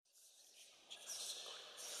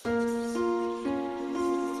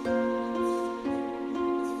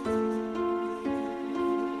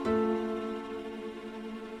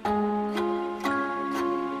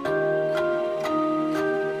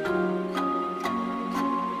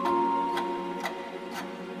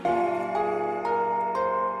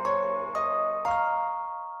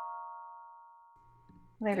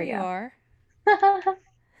there There we you go. are.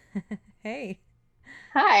 Hey,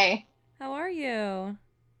 Hi. how are you?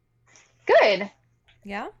 Good.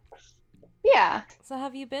 Yeah? Yeah. So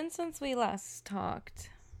have you been since we last talked?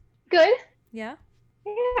 Good. Yeah?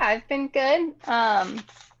 Yeah, I've been good. I'm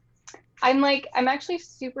actually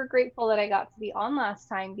super grateful that I got to be on last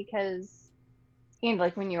time because,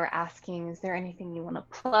 like when you were asking, is there anything you want to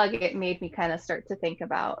plug? It made me kind of start to think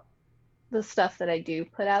about the stuff that I do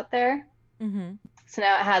put out there. Mm-hmm. So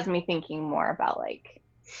now it has me thinking more about like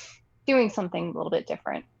doing something a little bit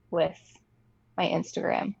different with my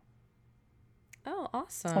Instagram. Oh,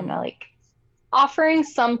 So I'm awesome. not like offering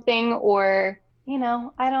something or,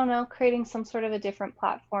 I don't know, creating some sort of a different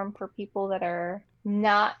platform for people that are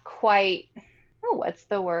not quite, oh, what's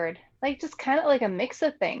the word? Like just kind of like a mix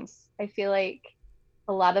of things. I feel like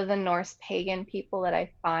a lot of the Norse pagan people that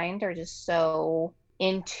I find are just so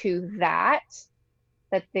into that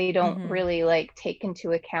they don't Mm-hmm. really like take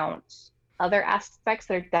into account other aspects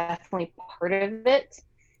that are definitely part of it.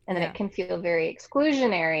 And then Yeah. it can feel very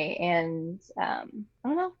exclusionary and I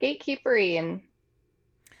don't know, gatekeepery. And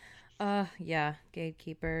Yeah,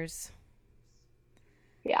 gatekeepers.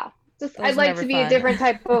 yeah, just I'd Those are like never to be a fun. different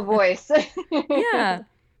type of voice. Yeah.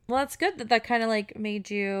 Well, that's good that that kind of like made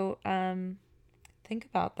you think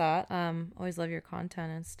about that. Always love your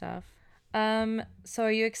content and stuff. So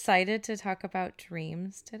are you excited to talk about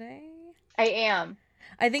dreams today? I am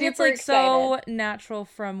I think it's super like excited. so natural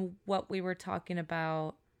from what we were talking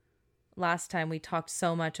about last time. We talked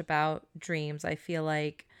so much about dreams. I feel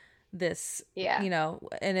like this, Yeah.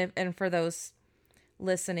 and for those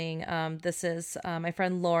listening, this is my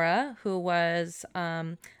friend Laura, who was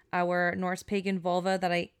our Norse pagan vulva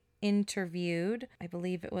that I interviewed. I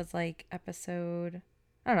believe it was like episode,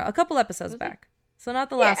 I don't know, a couple episodes Was it? back. So not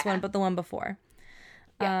the last one, Yeah. but the one before.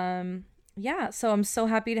 Yeah. Um, yeah, so I'm so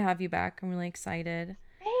happy to have you back. I'm really excited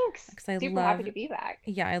Thanks. because I Super happy love, to be back.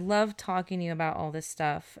 yeah, I love talking to you about all this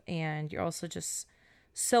stuff. And you're also just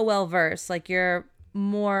so well versed. Like you're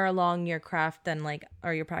more along your craft than like,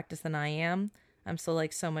 or your practice than I am. I'm still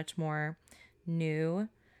like so much more new.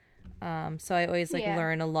 So I always like Yeah.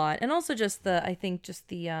 learn a lot. And also just the, I think just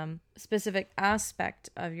the specific aspect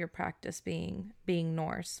of your practice being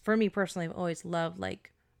Norse. For me personally, I've always loved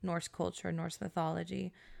like Norse culture, Norse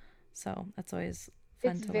mythology. So that's always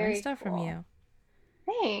fun It's to learn very stuff from cool. you.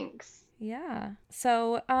 Thanks. Yeah.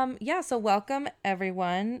 So welcome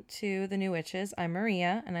everyone to the New Witches. I'm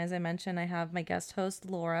Maria, and as I mentioned, I have my guest host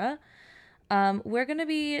Laura. We're going to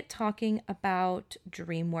be talking about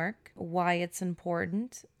dream work, why it's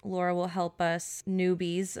important. Laura will help us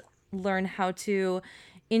newbies learn how to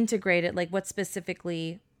integrate it, like what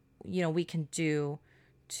specifically, we can do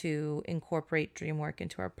to incorporate dream work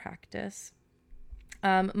into our practice.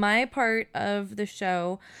 My part of the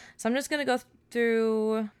show, so I'm just going to go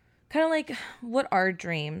through kind of like what are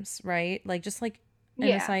dreams, right? Like just like in a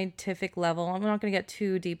Yeah. scientific level. I'm not going to get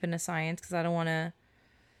too deep into science because I don't want to,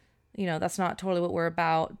 that's not totally what we're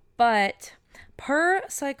about. But per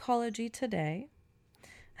Psychology Today,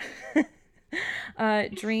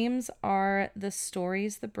 dreams are the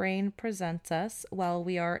stories the brain presents us while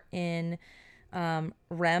we are in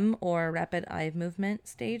REM or rapid eye movement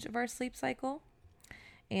stage of our sleep cycle.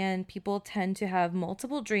 And people tend to have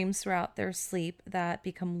multiple dreams throughout their sleep that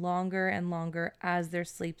become longer and longer as their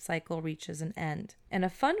sleep cycle reaches an end. And a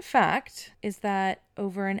fun fact is that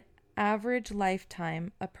over an average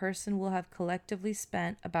lifetime, a person will have collectively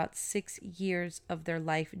spent about 6 years of their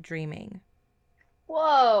life dreaming,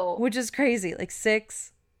 Whoa. which is crazy. Like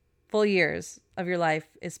 6 full years of your life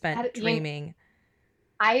is spent That, you, dreaming.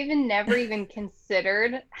 I even never even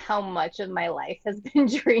considered how much of my life has been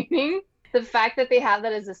dreaming. The fact that they have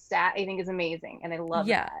that as a stat, I think is amazing, and I love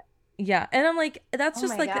Yeah. that. Yeah. And I'm like, that's Oh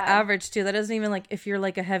just my like the God. average too. That doesn't even like if you're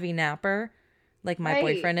like a heavy napper, like my Right.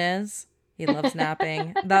 boyfriend is. He loves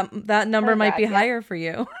napping. That number Oh might God. be Yep. higher for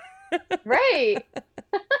you. Right.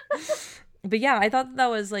 But yeah, I thought that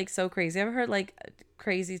was like so crazy. I've heard like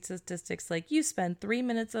crazy statistics like you spend 3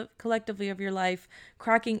 minutes of collectively of your life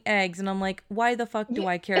cracking eggs, and I'm like, why the fuck do Yeah.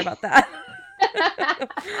 I care about that?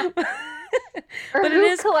 Or But it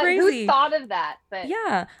is who crazy. thought of that? But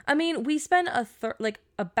Yeah. I mean, we spend a third, like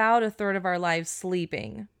about a third of our lives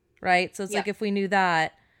sleeping, right? So it's like yep, if we knew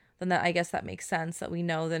that, then that I guess that makes sense that we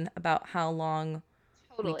know then about how long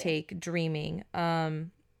we totally. take dreaming.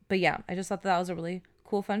 But yeah, I just thought that was a really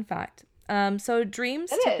cool fun fact. So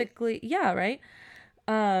dreams It is. typically, yeah, right?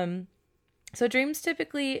 Um, so dreams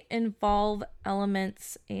typically involve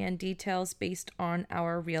elements and details based on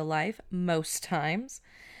our real life most times.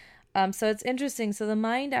 So it's interesting. So the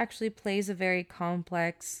mind actually plays a very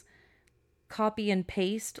complex copy and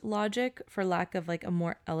paste logic, for lack of like a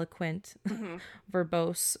more eloquent,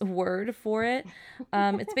 verbose word for it.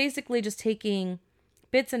 It's basically just taking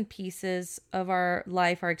bits and pieces of our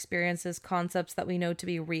life, our experiences, concepts that we know to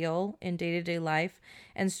be real in day-to-day life,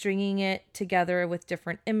 and stringing it together with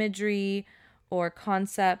different imagery or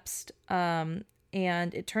concepts, and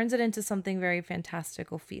it turns it into something very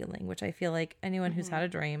fantastical feeling, which I feel like anyone who's had a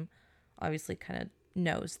dream obviously kind of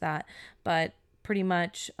knows that. But pretty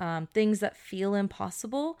much things that feel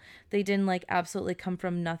impossible, they didn't like absolutely come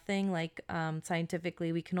from nothing. Like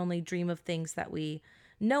scientifically, we can only dream of things that we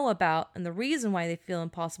know about, and the reason why they feel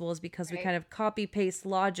impossible is because we kind of copy paste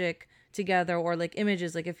logic together, or like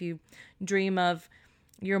images. Like if you dream of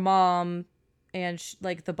your mom and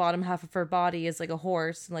like the bottom half of her body is like a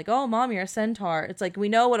horse, and like, oh mom, you're a centaur, it's like we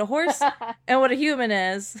know what a horse and what a human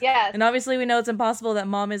is. Yes. And obviously we know it's impossible that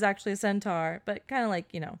mom is actually a centaur, but kind of like,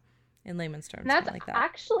 you know, in layman's terms, And that's like that.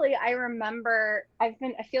 actually, I remember, I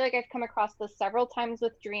feel like I've come across this several times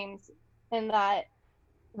with dreams, in that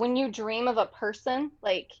when you dream of a person,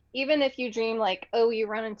 like even if you dream like, oh, you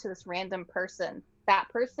run into this random person, that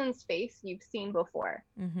person's face you've seen before.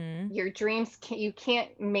 Your dreams, you can't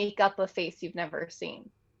make up a face you've never seen.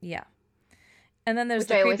 Yeah. And then there's Which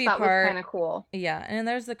the I always creepy thought was part. kind of cool. Yeah. And then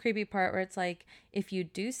there's the creepy part where it's like, if you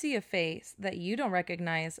do see a face that you don't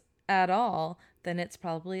recognize at all, then it's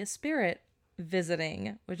probably a spirit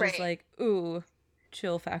visiting, which is like, ooh,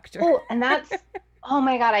 chill factor. Oh, and that's, oh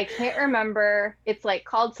my God, I can't remember. It's like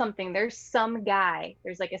called something. There's some guy,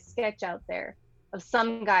 there's like a sketch out there of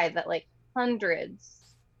some guy that like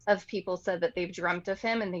hundreds of people said that they've dreamt of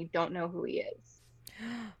him and they don't know who he is.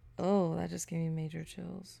 Oh, that just gave me major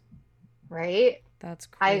chills. Right? That's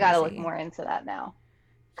crazy. I gotta look more into that now.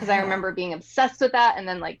 Because I remember being obsessed with that and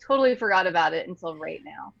then like totally forgot about it until right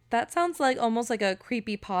now. That sounds like almost like a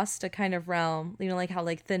creepypasta kind of realm. You know, like how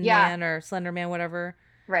like Thin Man or Slender Man, whatever.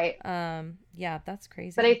 Right. Yeah, that's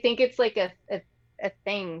crazy. But I think it's like a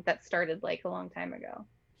thing that started like a long time ago.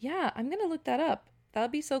 Yeah, I'm gonna look that up. That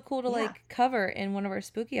would be so cool to like cover in one of our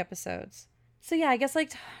spooky episodes. So yeah, I guess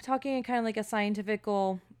like talking in kind of like a scientific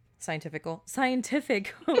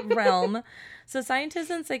realm. So scientists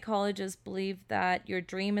and psychologists believe that your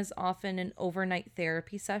dream is often an overnight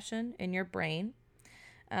therapy session in your brain,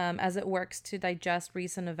 as it works to digest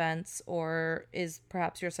recent events, or is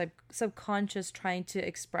perhaps your subconscious trying to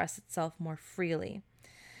express itself more freely.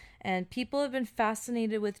 And people have been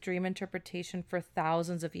fascinated with dream interpretation for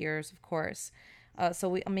thousands of years, of course. I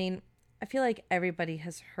feel like everybody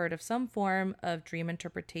has heard of some form of dream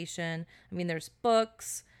interpretation. I mean, there's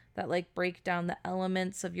books that like break down the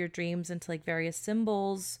elements of your dreams into like various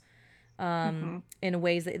symbols, in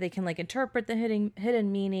ways that they can like interpret the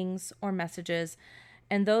hidden meanings or messages.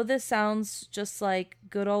 And though this sounds just like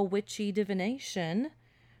good old witchy divination,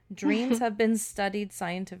 dreams have been studied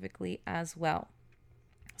scientifically as well.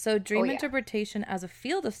 So dream interpretation as a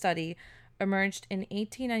field of study emerged in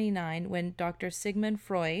 1899 when Dr. Sigmund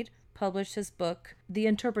Freud published his book, The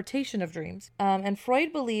Interpretation of Dreams. And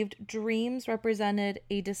Freud believed dreams represented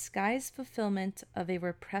a disguised fulfillment of a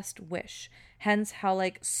repressed wish. Hence how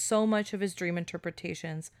like so much of his dream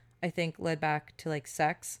interpretations, I think, led back to like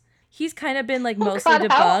sex. He's kind of been like mostly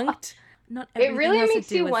debunked. Not everything. It really makes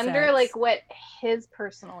you wonder sex. Like what his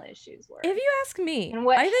personal issues were. If you ask me,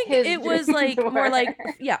 I think it was like more like,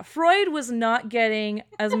 Freud was not getting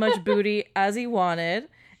as much booty as he wanted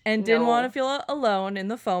and didn't want to feel alone in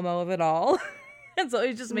the FOMO of it all. And so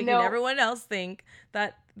he's just making everyone else think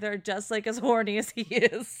that they're just like as horny as he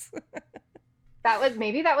is.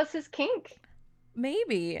 Maybe that was his kink.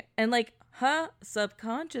 Maybe. And like,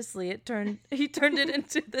 subconsciously he turned it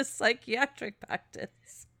into this psychiatric practice.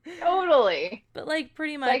 Totally. But like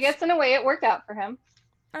pretty much, so I guess in a way it worked out for him.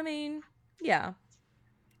 I mean, yeah.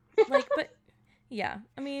 Like, but yeah,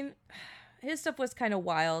 I mean, his stuff was kind of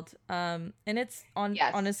wild. And it's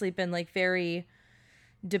honestly been like very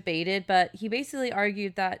debated, but he basically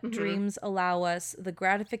argued that dreams allow us the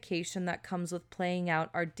gratification that comes with playing out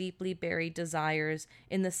our deeply buried desires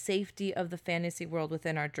in the safety of the fantasy world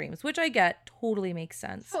within our dreams, which I get totally makes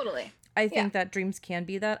sense. Totally. I think that dreams can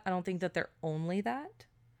be that. I don't think that they're only that.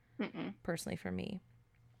 Personally for me.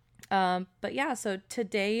 But yeah, so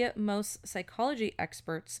today most psychology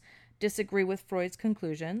experts disagree with Freud's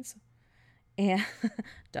conclusions.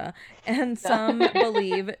 And some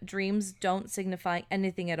believe dreams don't signify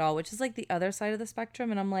anything at all, which is like the other side of the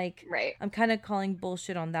spectrum. And I'm like, I'm kind of calling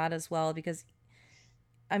bullshit on that as well, because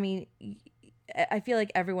I mean, I feel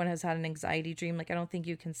like everyone has had an anxiety dream. Like, I don't think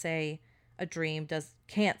you can say a dream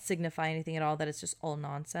can't signify anything at all, that it's just all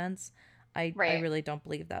nonsense. I really don't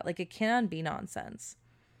believe that. Like, it can be nonsense,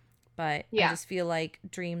 But I Yeah. just feel like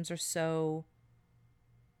dreams are so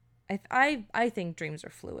I think dreams are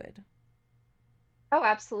fluid, Oh,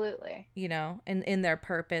 absolutely. you know, in their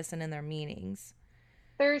purpose and in their meanings.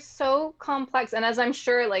 They're so complex. And as I'm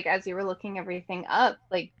sure, like, as you were looking everything up,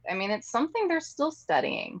 like, I mean, it's something they're still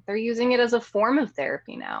studying. They're using it as a form of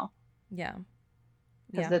therapy now Yeah.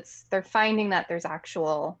 because Yeah. they're finding that there's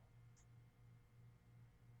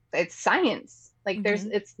it's science. Like, Mhm.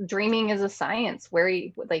 it's dreaming is a science where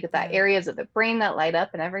you, like, that Yeah. areas of the brain that light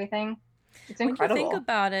up and everything. It's When you think incredible.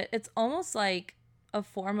 about it, it's almost like a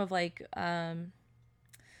form of like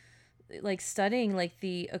studying like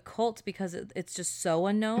the occult because it's just so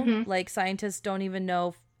unknown. Hmm. Like scientists don't even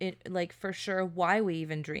know it like for sure why we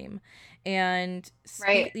even dream. And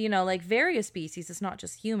Right. you know, like various species, it's not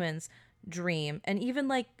just humans, dream. And even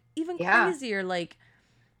Yeah. crazier like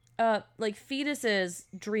fetuses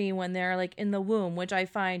dream when they're like in the womb, which I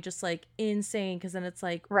find just like insane because then it's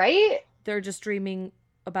like Right. they're just dreaming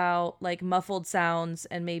about like muffled sounds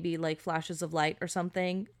and maybe like flashes of light or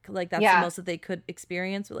something. Like that's the Yeah. most that they could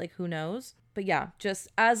experience, but like who knows? But yeah, just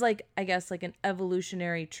as like I guess like an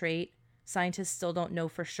evolutionary trait, scientists still don't know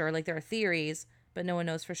for sure. Like there are theories, but no one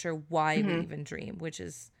knows for sure why we Hmm. even dream, which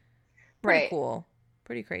is pretty Right. cool.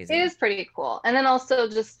 Pretty It crazy. is pretty cool. And then also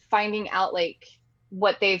just finding out like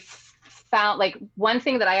what they've found. Like one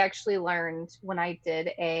thing that I actually learned when I did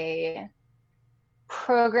a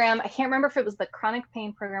program, I can't remember if it was the chronic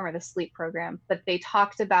pain program or the sleep program, but they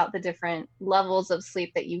talked about the different levels of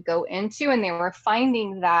sleep that you go into. And they were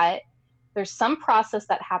finding that there's some process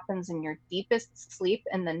that happens in your deepest sleep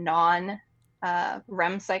in the non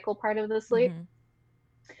REM cycle part of the sleep, Mm-hmm.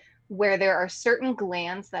 where there are certain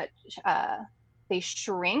glands that they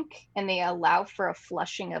shrink and they allow for a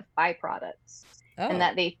flushing of byproducts, and Oh.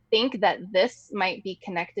 that they think that this might be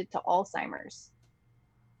connected to Alzheimer's.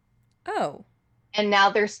 Oh. And now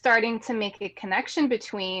they're starting to make a connection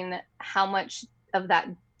between how much of that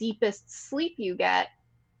deepest sleep you get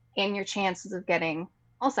and your chances of getting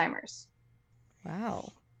Alzheimer's,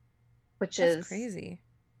 Wow. which That's is, crazy.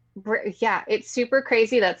 yeah, it's super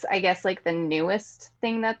crazy. That's, I guess, like the newest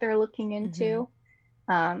thing that they're looking Mm-hmm. into,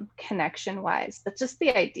 connection wise. But just the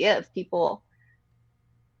idea of people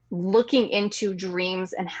looking into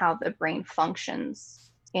dreams and how the brain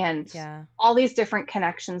functions and Yeah. all these different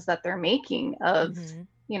connections that they're making of,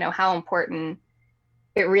 Mm-hmm. how important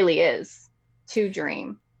it really is to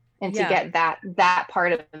dream and to Yeah. get that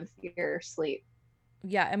part of your sleep.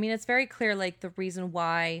 Yeah, I mean it's very clear like the reason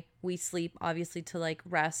why we sleep obviously to like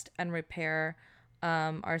rest and repair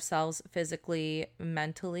ourselves physically,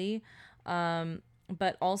 mentally. Um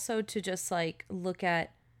but also to just like look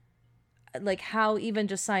at like how even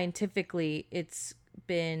just scientifically it's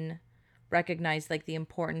been recognized like the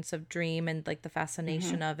importance of dream and like the Mm-hmm.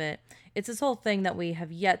 fascination of it. It's this whole thing that we have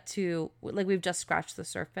yet to like we've just scratched the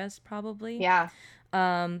surface probably. Yeah.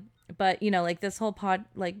 Um, but you know, like this whole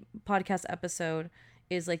podcast episode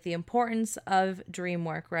is like the importance of dream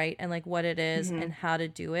work, right? And like what it is Mm-hmm. and how to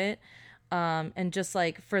do it. And just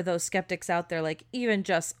like for those skeptics out there, like even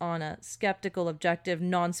just on a skeptical, objective,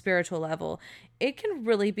 non-spiritual level, it can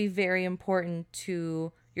really be very important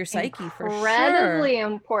to your psyche for sure. Incredibly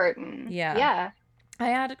important. Yeah. Yeah. I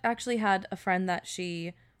had actually had a friend that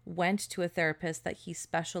she went to a therapist that he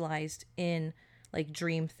specialized in like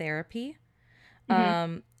dream therapy.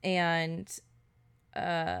 Mm-hmm. And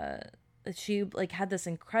uh she like had this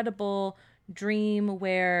incredible dream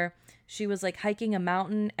where she was like hiking a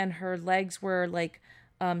mountain and her legs were like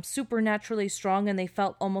supernaturally strong and they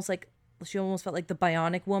felt almost like she almost felt like the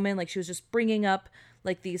bionic woman, like she was just bringing up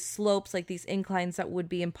like these slopes, like these inclines that would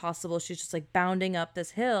be impossible. She's just like bounding up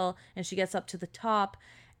this hill and she gets up to the top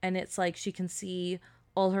and it's like she can see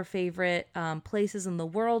all her favorite places in the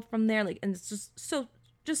world from there, like, and it's just so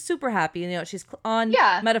just super happy. You know, she's on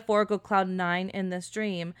Yeah. metaphorical cloud nine in this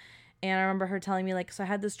dream. And I remember her telling me, like, so I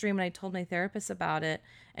had this dream and I told my therapist about it.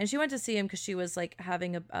 And she went to see him because she was, like,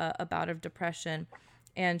 having a bout of depression.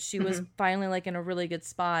 And she was Mm-hmm. finally, like, in a really good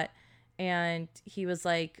spot. And he was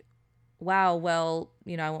like, wow, well,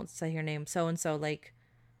 you know, I won't say your name, so and so. Like,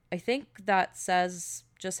 I think that says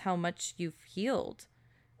just how much you've healed,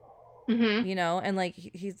 Mm-hmm. you know? And, like,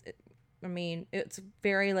 he's, I mean, it's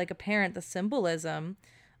very, like, apparent the symbolism,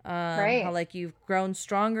 how Right. like you've grown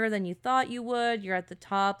stronger than you thought you would, you're at the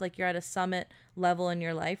top, like you're at a summit level in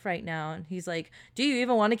your life right now. And he's like, do you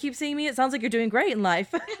even want to keep seeing me? It sounds like you're doing great in life.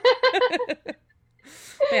 But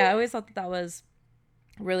yeah, I always thought that was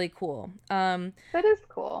really cool. That is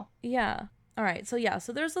cool. Yeah. All right, so yeah,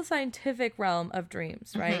 so there's the scientific realm of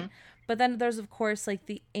dreams, Mm-hmm. right? But then there's of course like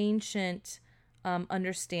the ancient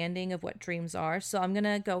understanding of what dreams are. So I'm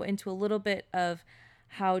gonna go into a little bit of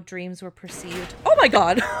how dreams were perceived. Oh my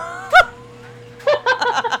god!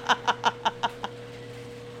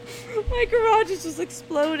 My garage is just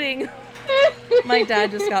exploding. My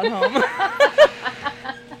dad just got home.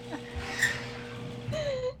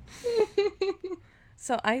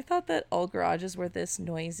 So I thought that all garages were this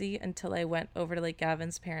noisy until I went over to like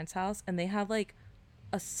Gavin's parents' house, and they have like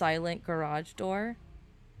a silent garage door.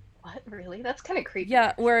 What? Really? That's kind of creepy. Yeah,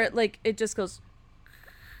 Actually. where like it just goes,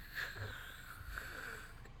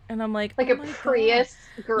 and I'm like, Like oh a my Prius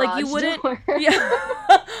god, like you garage wouldn't. door.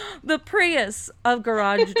 Yeah, the Prius of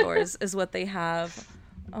garage doors is what they have.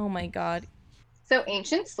 Oh my god. So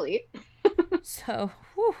ancient sleep. So,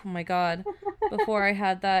 whew, oh my god, before I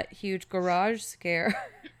had that huge garage scare.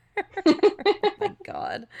 Oh my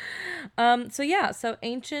god. So yeah, so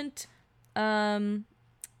ancient, um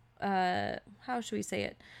how should we say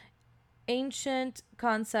it? Ancient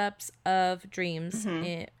concepts of dreams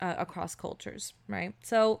across cultures, right?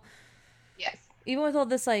 So Yes. even with all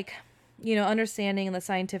this, like, you know, understanding and the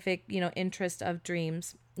scientific, you know, interest of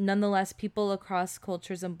dreams, nonetheless, people across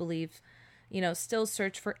cultures and beliefs, you know, still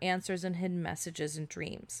search for answers and hidden messages in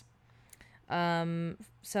dreams.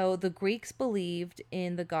 So the Greeks believed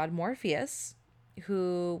in the god Morpheus,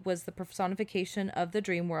 who was the personification of the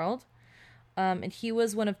dream world. And he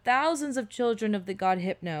was one of thousands of children of the god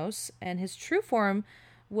Hypnos, and his true form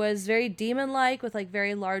was very demon-like with like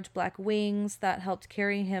very large black wings that helped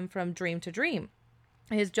carry him from dream to dream.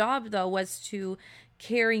 His job, though, was to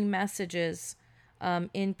carry messages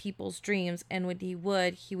in people's dreams, and when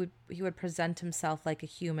he would present himself like a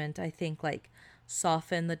human to, I think, like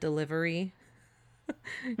soften the delivery,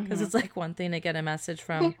 because it's like one thing to get a message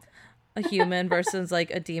from a human versus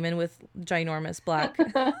like a demon with ginormous black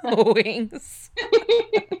wings.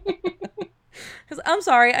 Because I'm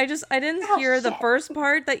sorry, I didn't hear the first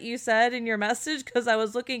part that you said in your message because I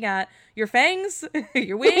was looking at your fangs,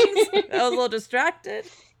 your wings. I was a little distracted.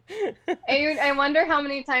 I wonder how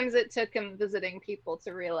many times it took him visiting people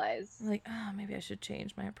to realize. Like, oh, maybe I should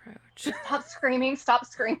change my approach. Stop screaming, stop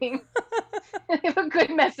screaming. I have a good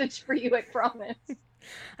message for you, I promise.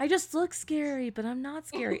 I just look scary, but I'm not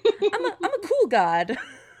scary. I'm a cool god.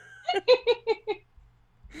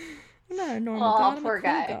 I'm not a normal god. I'm a cool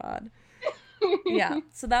god. Yeah,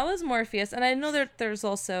 so that was Morpheus, and I know that there's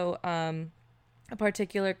also a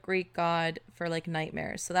particular Greek god for like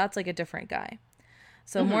nightmares, so that's like a different guy.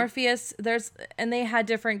 So Morpheus, and they had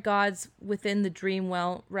different gods within the dream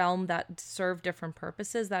realm that served different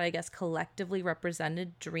purposes that I guess collectively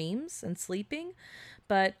represented dreams and sleeping.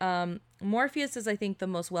 But Morpheus is, I think, the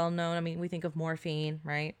most well-known. I mean, we think of morphine,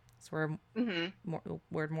 right? That's where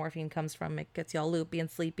word morphine comes from. It gets you all loopy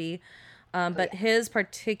and sleepy. But his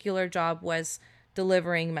particular job was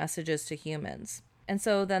delivering messages to humans. And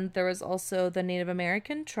so then there was also the Native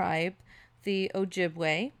American tribe, the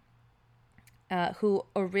Ojibwe, who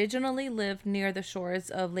originally lived near the shores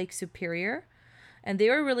of Lake Superior. And they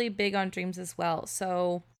were really big on dreams as well.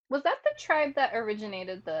 So was that the tribe that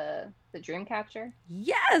originated the dream catcher?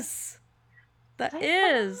 Yes! That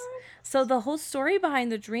is. So the whole story behind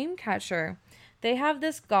the dream catcher, they have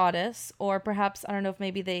this goddess, or perhaps, I don't know if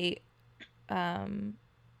maybe they...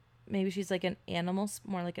 maybe she's like an animal,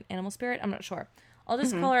 more like an animal spirit. I'm not sure. I'll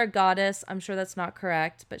just call her a goddess. I'm sure that's not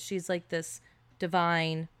correct, but she's like this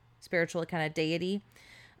divine, spiritual kind of deity.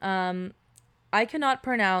 I cannot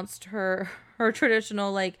pronounce her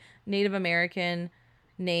traditional like Native American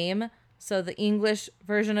name, so the English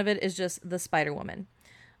version of it is just the Spider Woman.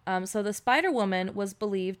 So the Spider Woman was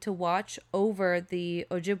believed to watch over the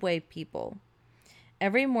Ojibwe people.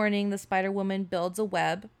 Every morning, the Spider Woman builds a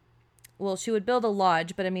web. Well, she would build a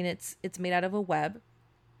lodge, but I mean, it's made out of a web.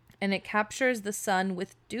 And it captures the sun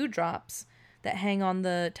with dewdrops that hang on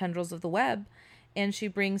the tendrils of the web. And she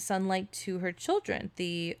brings sunlight to her children,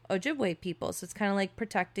 the Ojibwe people. So it's kind of like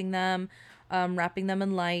protecting them, wrapping them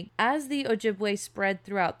in light. As the Ojibwe spread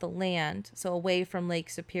throughout the land, so away from Lake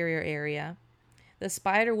Superior area, the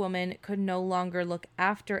Spider Woman could no longer look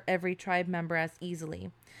after every tribe member as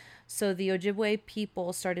easily. So the Ojibwe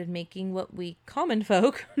people started making what we common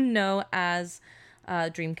folk know as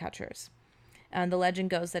dream catchers. And the legend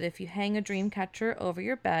goes that if you hang a dream catcher over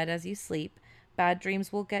your bed as you sleep, bad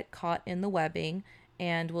dreams will get caught in the webbing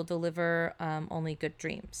and will deliver only good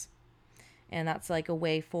dreams. And that's like a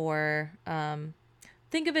way for,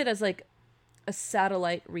 think of it as like a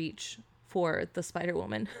satellite reach for the Spider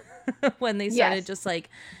Woman when they started just like,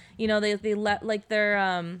 you know, they let like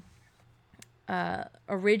their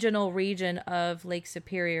original region of Lake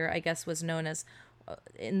Superior, I guess, was known as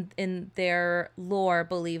in their lore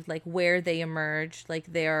believed like where they emerged,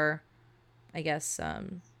 like their, I guess,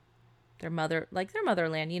 their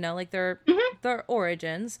motherland, like Hmm. their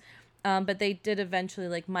origins. But they did eventually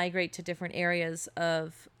like migrate to different areas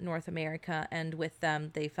of North America, and with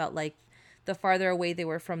them, they felt like the farther away they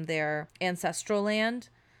were from their ancestral land,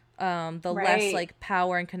 the less Right. like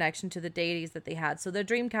power and connection to the deities that they had. So the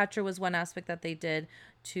dream catcher was one aspect that they did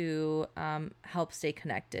to help stay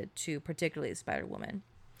connected to particularly Spider Woman.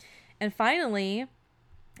 And finally,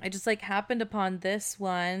 I just like happened upon this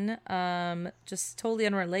one, just totally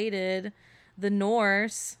unrelated. The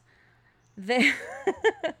Norse, they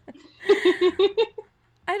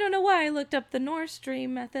I don't know why I looked up the Norse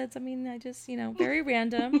dream methods. I mean, I just, very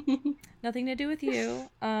random. Nothing to do with you.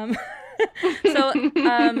 And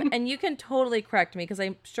you can totally correct me because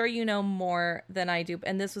I'm sure you know more than I do.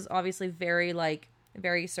 And this was obviously very, like,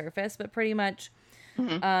 very surface, but pretty much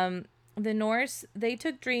Hmm. the Norse, they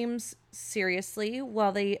took dreams seriously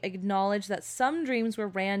while they acknowledged that some dreams were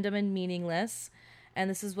random and meaningless. And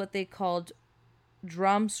this is what they called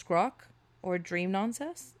drömskrok, or dream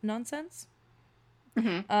nonsense.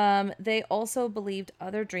 Hmm. They also believed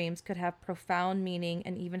other dreams could have profound meaning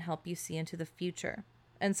and even help you see into the future.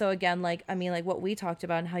 And so again, like, I mean, like what we talked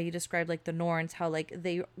about and how you described like the Norns, how like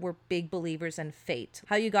they were big believers in fate.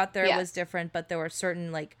 How you got there was Yes. different, but there were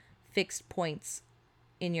certain like fixed points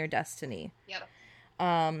in your destiny. Yep.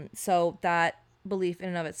 So that belief in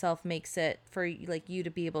and of itself makes it for like you to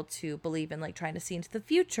be able to believe in like trying to see into the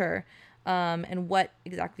future, and what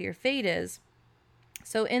exactly your fate is.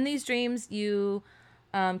 So in these dreams, you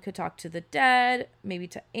could talk to the dead, maybe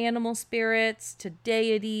to animal spirits, to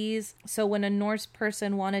deities. So when a Norse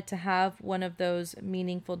person wanted to have one of those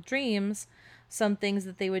meaningful dreams, some things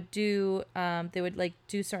that they would do, they would like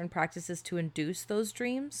do certain practices to induce those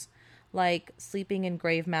dreams, like sleeping in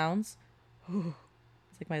grave mounds.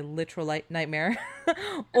 It's like my literal nightmare.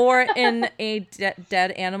 Or in a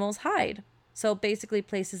dead animal's hide. So basically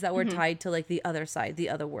places that were Hmm. tied to like the other side, the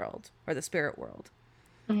other world, or the spirit world,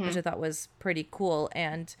 which Hmm. I thought was pretty cool.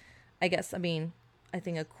 And I guess, I mean, I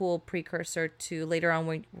think a cool precursor to later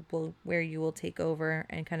on where you will take over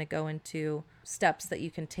and kind of go into steps that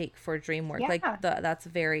you can take for dream work. Like Yeah. that's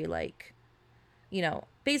very like,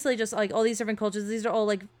 basically just like all these different cultures. These are all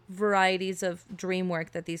like varieties of dream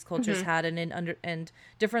work that these cultures Hmm. had, and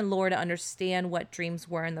different lore to understand what dreams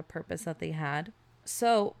were and the purpose that they had.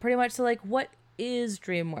 So pretty much, so like, what is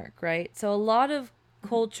dream work, right? So a lot of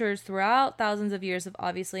cultures throughout thousands of years have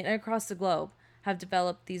obviously, and across the globe, have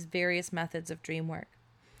developed these various methods of dream work.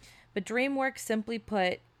 But dream work, simply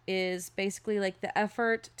put, is basically like the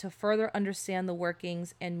effort to further understand the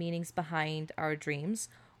workings and meanings behind our dreams,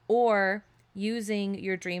 or using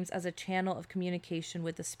your dreams as a channel of communication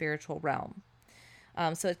with the spiritual realm.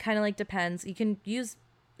 So it kind of like depends. You can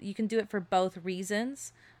do it for both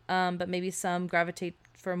reasons, but maybe some gravitate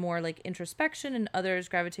for more like introspection, and others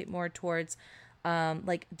gravitate more towards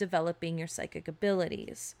like developing your psychic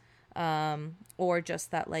abilities, or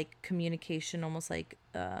just that like communication, almost like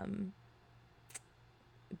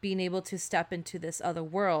being able to step into this other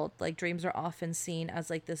world. Like dreams are often seen as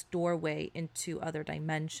like this doorway into other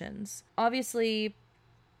dimensions. Obviously,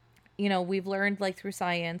 we've learned like through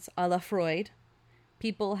science, a la Freud,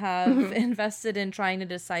 people have Hmm. invested in trying to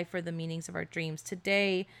decipher the meanings of our dreams.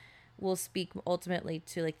 Today, we'll speak ultimately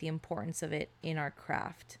to like the importance of it in our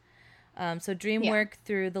craft. So dream Yeah. work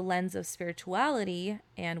through the lens of spirituality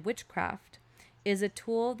and witchcraft is a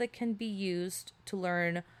tool that can be used to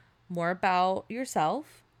learn more about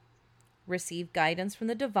yourself, receive guidance from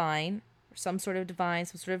the divine, some sort of divine,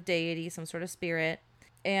 some sort of deity, some sort of spirit,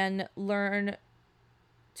 and learn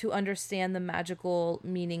to understand the magical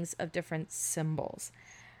meanings of different symbols.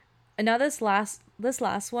 And now this last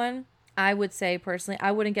one, I would say personally,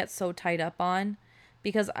 I wouldn't get so tied up on,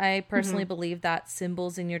 because I Hmm. personally believe that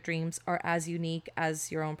symbols in your dreams are as unique as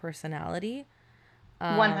your own personality.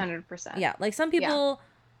 100%. Yeah, like Yeah.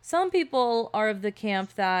 some people are of the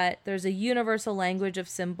camp that there's a universal language of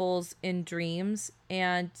symbols in dreams,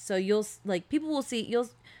 and so you'll like people will see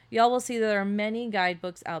y'all will see that there are many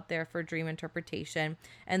guidebooks out there for dream interpretation,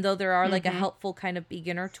 and though there are like a Hmm. helpful kind of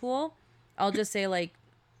beginner tool, I'll just say like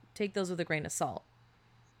take those with a grain of salt.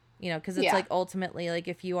 Because it's Yeah. like ultimately like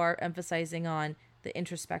if you are emphasizing on the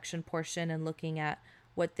introspection portion and looking at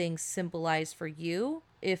what things symbolize for you,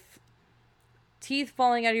 if teeth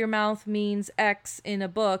falling out of your mouth means X in a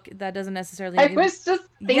book, that doesn't necessarily I mean. was just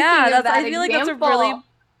Yeah, thinking of that's. I that feel like that's a example. really,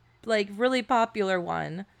 like, really popular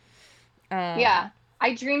one. Um, Yeah.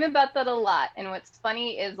 I dream about that a lot. And what's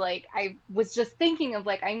funny is like I was just thinking of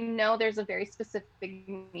like I know there's a very specific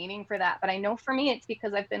meaning for that, but I know for me it's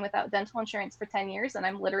because I've been without dental insurance for 10 years and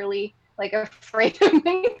I'm literally like afraid of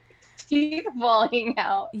things. teeth falling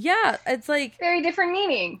out. Yeah, it's like Very different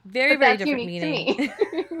meaning, very, but very that's different unique to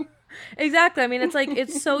meaning. me. Exactly. I mean, it's like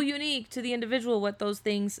it's so unique to the individual what those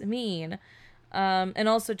things mean. And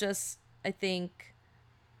also just I think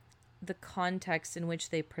the context in which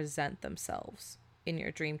they present themselves in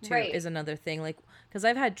your dream too Right. is another thing. Like, because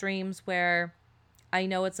I've had dreams where I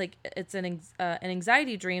know it's like it's an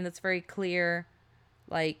anxiety dream that's very clear.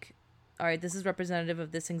 Like, all right, this is representative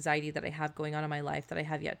of this anxiety that I have going on in my life that I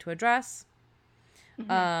have yet to address.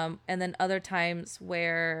 Mm-hmm. And then other times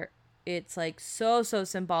where it's like so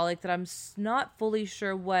symbolic that I'm not fully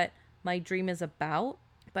sure what my dream is about,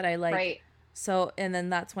 but I like Right. so, and then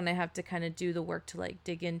that's when I have to kind of do the work to like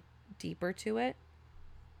dig in deeper to it.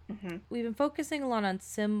 Mm-hmm. We've been focusing a lot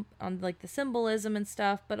on like the symbolism and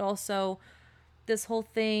stuff, but also this whole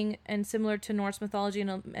thing, and similar to Norse mythology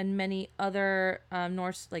and many other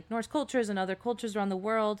Norse cultures and other cultures around the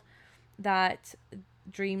world, that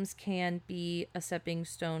dreams can be a stepping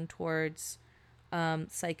stone towards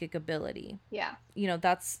psychic ability. Yeah.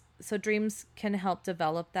 That's so dreams can help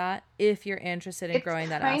develop that if you're interested in It's growing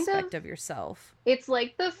that kind of, aspect of yourself. it's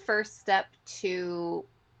like the first step to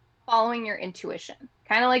following your intuition.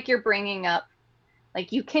 Kind of like you're bringing up,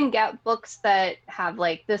 like you can get books that have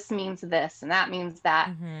like this means this and that means that,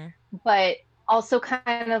 Mm-hmm. but also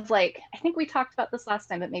kind of like, I think we talked about this last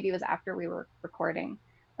time, but maybe it was after we were recording,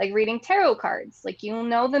 like reading tarot cards. Like you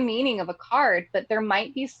know the meaning of a card, but there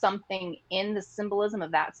might be something in the symbolism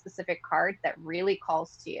of that specific card that really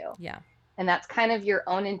calls to you. Yeah. And that's kind of your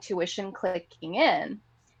own intuition clicking in.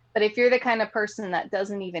 But if you're the kind of person that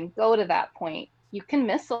doesn't even go to that point, you can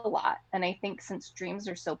miss a lot. And I think since dreams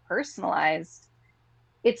are so personalized,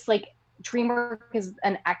 it's like dream work is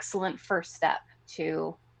an excellent first step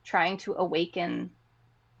to trying to awaken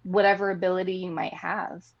whatever ability you might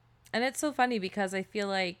have. And it's so funny because I feel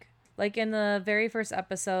like in the very first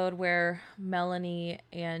episode where Melanie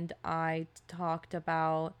and I talked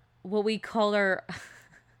about what we call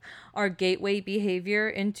our gateway behavior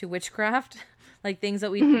into witchcraft, like things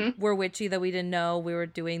that we Mm-hmm. were witchy that we didn't know we were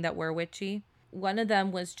doing that were witchy. One of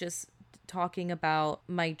them was just talking about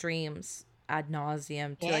my dreams ad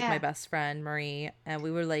nauseum to like my Yeah. best friend Marie, and we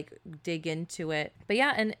were like dig into it. But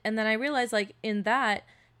yeah, and then I realized like in that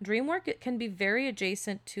dream work it can be very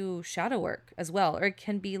adjacent to shadow work as well, or it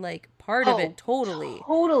can be like part of it Oh, totally. Like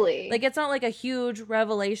totally. it's not like a huge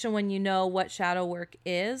revelation when you know what shadow work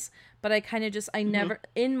is, but I kind of just I Mm-hmm. never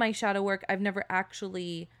in my shadow work I've never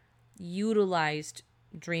actually utilized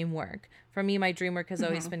dream work. For me my dream work has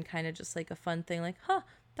always Mm-hmm. been kind of just like a fun thing, like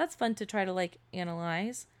that's fun to try to like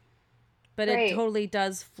analyze, but it Right. totally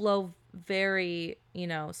does flow very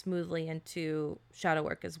smoothly into shadow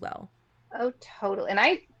work as well. Oh, totally. And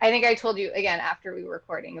I think I told you again after we were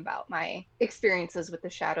recording about my experiences with the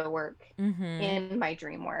shadow work Mm-hmm. in my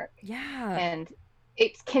dream work. Yeah. And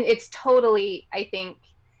it's totally, I think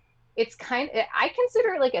it's I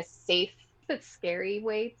consider it like a safe but scary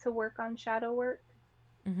way to work on shadow work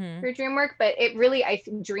Mm-hmm. for dream work, but it really, I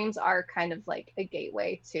think dreams are kind of like a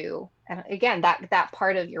gateway to, and again, that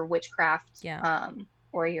part of your witchcraft, Yeah.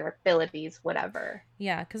 or your abilities, whatever.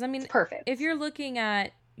 Yeah, because I It's mean, perfect. if you're looking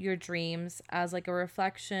at your dreams as like a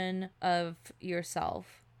reflection of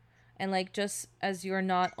yourself, and like just as you're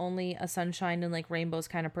not only a sunshine and like rainbows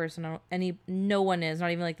kind of person, no one is,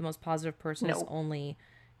 not even like the most positive person is No. only,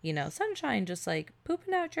 sunshine, just like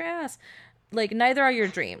pooping out your ass. Like neither are your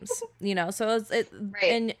dreams, So Right.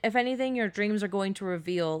 and if anything, your dreams are going to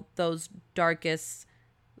reveal those darkest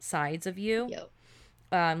sides of you.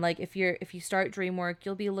 Yep. Like if you start dream work,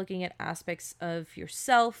 you'll be looking at aspects of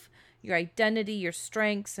yourself, your identity, your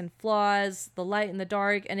strengths and flaws, the light and the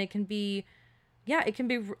dark, and it can be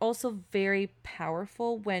also very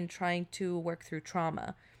powerful when trying to work through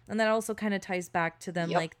trauma. And that also kind of ties back to then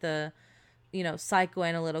Yep. like the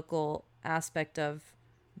psychoanalytical aspect of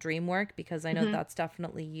dream work, because I know Mm-hmm. that's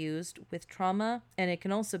definitely used with trauma, and it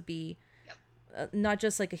can also be Yep. not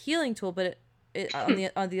just like a healing tool, but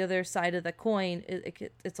on the other side of the coin,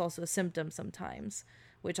 it's also a symptom sometimes,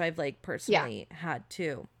 which I've like Yeah. personally had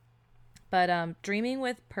too. But dreaming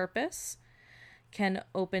with purpose can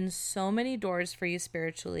open so many doors for you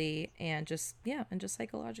spiritually and just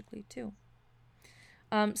psychologically too.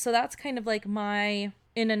 So that's kind of like my,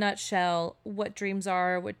 in a nutshell, what dreams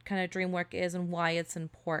are, what kind of dream work is, and why it's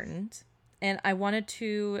important. And I wanted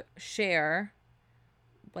to share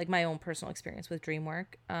like my own personal experience with dream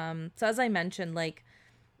work. So as I mentioned, like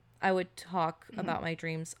I would talk Mm-hmm. about my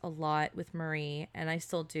dreams a lot with Marie, and I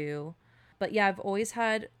still do. But yeah, I've always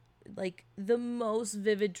had like the most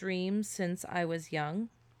vivid dreams since I was young.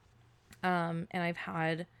 And I've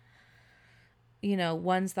had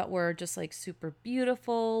ones that were just like super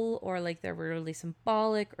beautiful or like they were really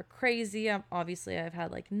symbolic or crazy. Obviously, I've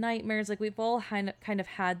had like nightmares. Like we've all kind of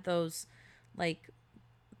had those, like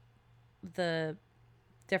the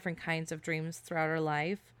different kinds of dreams throughout our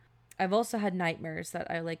life. I've also had nightmares that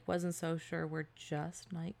I like wasn't so sure were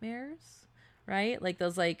just nightmares, right? Like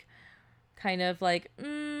those like kind of like,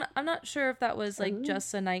 I'm not sure if that was like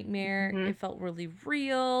just a nightmare. Mm-hmm. It felt really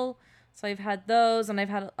real. So I've had those, and I've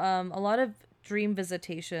had a lot of dream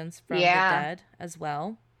visitations from the Yeah. dead as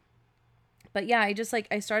well. But yeah,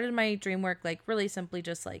 I started my dream work like really simply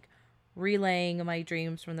just like relaying my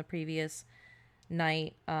dreams from the previous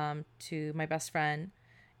night to my best friend,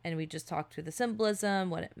 and we just talked through the symbolism,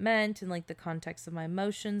 what it meant, and like the context of my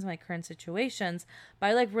emotions, my current situations. But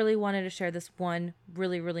I like really wanted to share this one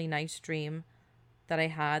really, really nice dream that I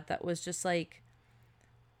had that was just like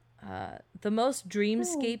the most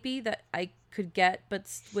dreamscapey that I could get, but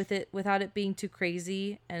without it being too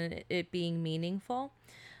crazy and it being meaningful.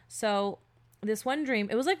 So this one dream,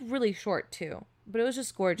 it was like really short too, but it was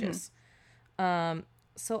just gorgeous.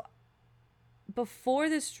 So before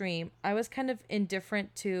this dream, I was kind of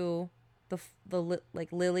indifferent to the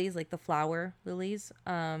like lilies, like the flower lilies.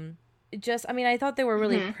 I thought they were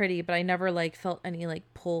really pretty, but I never like felt any like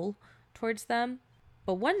pull towards them.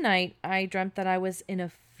 But one night I dreamt that I was in a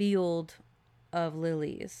field of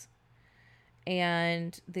lilies,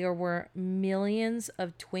 and there were millions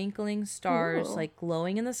of twinkling stars like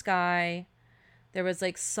glowing in the sky. There was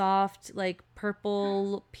like soft, like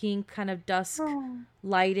purple, pink kind of dusk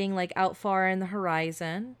lighting like out far in the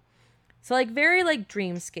horizon. So like very like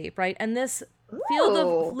dreamscape, right? And this field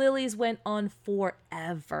of lilies went on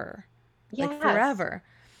forever. Yes. Like forever.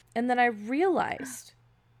 And then I realized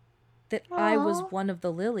that I was one of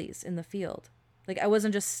the lilies in the field. Like I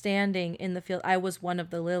wasn't just standing in the field. I was one of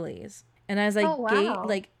the lilies. And as I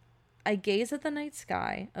I gaze at the night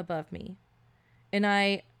sky above me, and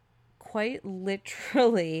I quite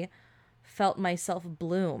literally felt myself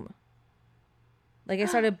bloom. Like I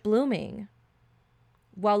started blooming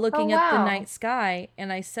while looking at the night sky,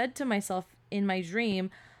 and I said to myself in my dream,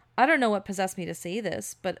 I don't know what possessed me to say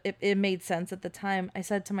this, but it made sense at the time. I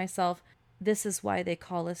said to myself, this is why they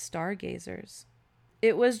call us stargazers.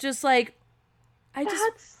 It was just like,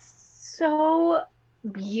 That's so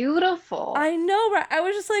beautiful. I know, right? I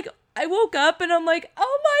was just like, I woke up and I'm like,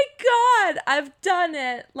 oh my God, I've done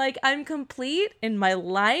it. Like, I'm complete in my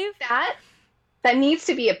life. That needs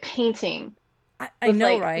to be a painting. I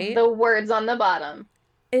know, like, right? The words on the bottom.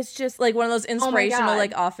 It's just like one of those inspirational,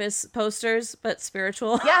 like office posters, but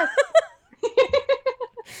spiritual. Yes.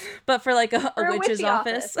 But for like a witch's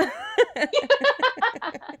office.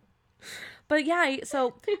 But yeah,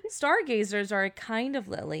 so stargazers are a kind of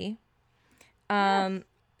lily. Yes.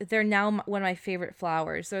 They're now one of my favorite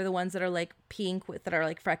flowers. They're the ones that are like pink that are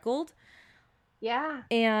like freckled. Yeah.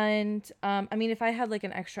 And if I had like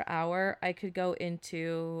an extra hour, I could go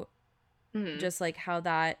into just like how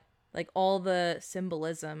that, like all the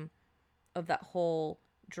symbolism of that whole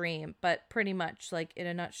dream. But pretty much like in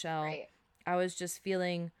a nutshell, I was just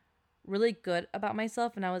feeling really good about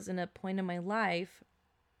myself. And I was in a point in my life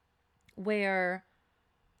where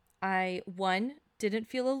I, didn't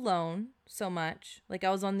feel alone so much. Like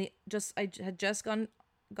I was I had just gotten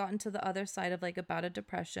to the other side of like about a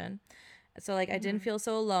depression. So like I didn't feel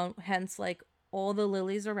so alone, hence like all the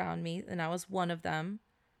lilies around me, and I was one of them.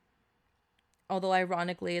 Although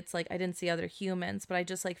ironically, it's like I didn't see other humans, but I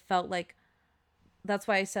just like felt like, that's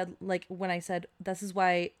why I said, like when I said this is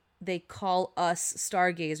why they call us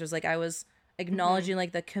stargazers, like I was acknowledging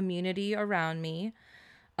like the community around me.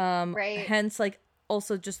 Hence like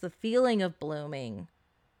also just the feeling of blooming,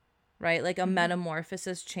 right? Like a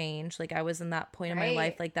metamorphosis change. Like I was in that point in my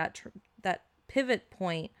life, like that pivot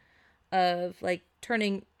point of like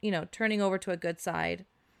turning over to a good side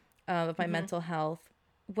of my mental health.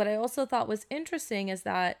 What I also thought was interesting is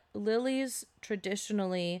that lilies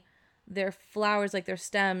traditionally, their flowers, like their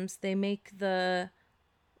stems, they make the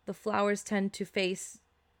flowers tend to face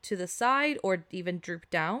to the side or even droop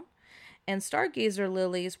down. And stargazer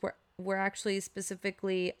lilies were actually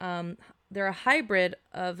specifically, they're a hybrid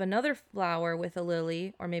of another flower with a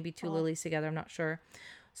lily, or maybe two lilies together, I'm not sure.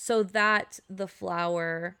 So that the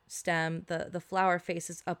flower stem, the flower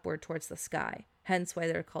faces upward towards the sky. Hence why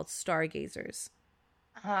they're called stargazers.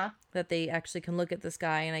 That they actually can look at the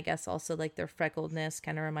sky, and I guess also like their freckledness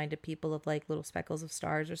kind of reminded people of like little speckles of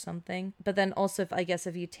stars or something. But then also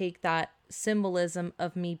if you take that symbolism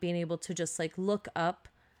of me being able to just like look up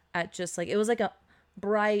at just like, it was like a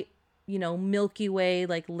bright, Milky Way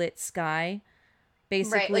like lit sky,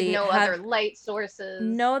 basically. Like no other light sources.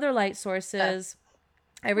 No other light sources.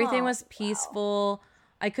 Everything Oh, was wow. peaceful.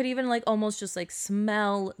 I could even like almost just like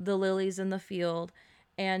smell the lilies in the field,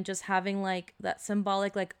 and just having like that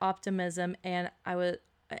symbolic like optimism, and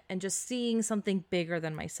just seeing something bigger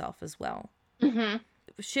than myself as well. Hmm.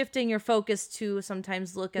 Shifting your focus to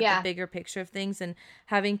sometimes look at the Yeah. bigger picture of things, and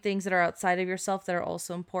having things that are outside of yourself that are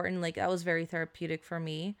also important. Like that was very therapeutic for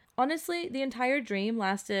me. Honestly, the entire dream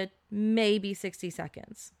lasted maybe 60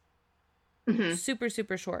 seconds. Hmm. Super,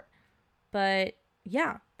 super short. But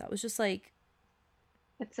yeah, that was just like,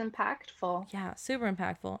 It's impactful. yeah, super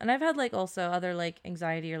impactful. And I've had like also other like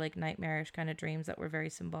anxiety or like nightmarish kind of dreams that were very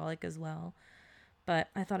symbolic as well. But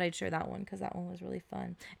I thought I'd share that one because that one was really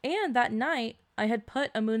fun. And that night, I had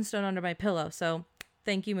put a moonstone under my pillow. So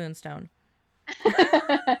thank you, moonstone.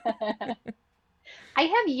 I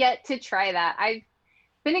have yet to try that. I've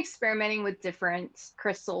been experimenting with different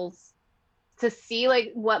crystals to see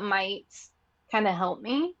like what might kind of help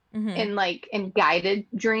me Mm-hmm. in guided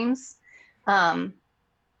dreams. Um,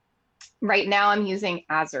 right now I'm using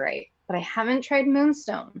azurite, but I haven't tried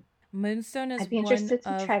moonstone. Moonstone is I'd be one interested to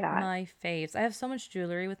of try that. my faves. I have so much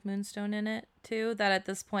jewelry with moonstone in it too that at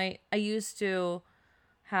this point I used to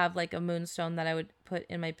have like a moonstone that I would put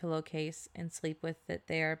in my pillowcase and sleep with it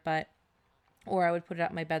there, but or I would put it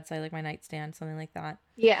at my bedside like my nightstand, something like that.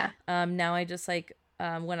 Yeah. Now I just like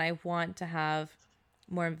when I want to have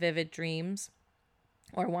more vivid dreams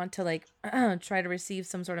or want to like try to receive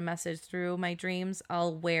some sort of message through my dreams,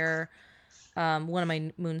 I'll wear one of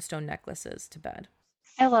my moonstone necklaces to bed.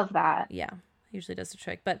 I love that. Yeah, usually does the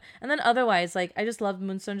trick. But and then otherwise, like I just love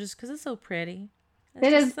moonstone just because it's so pretty. It's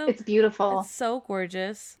It just is, so it's it's beautiful. so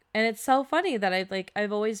gorgeous, and it's so funny that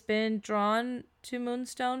I've always been drawn to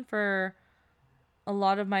moonstone for a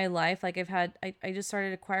lot of my life. Like I just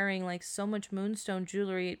started acquiring like so much moonstone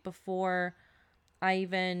jewelry before I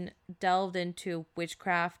even delved into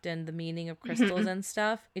witchcraft and the meaning of crystals Mhm. and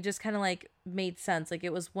stuff. It just kind of like made sense. Like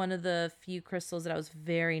it was one of the few crystals that I was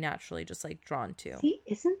very naturally just like drawn to. See,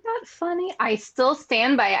 isn't that funny? I still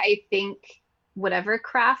stand by, I think whatever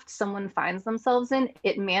craft someone finds themselves in,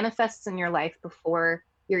 it manifests in your life before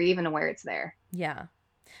you're even aware it's there. Yeah.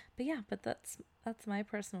 But yeah, but that's my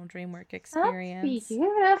personal dream work That's experience.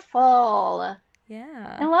 beautiful. I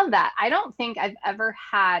Yeah. love that. I don't think I've ever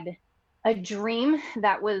had a dream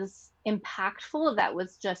that was impactful, that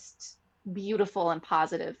was just beautiful and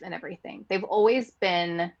positive and everything. They've always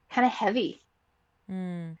been kind of heavy.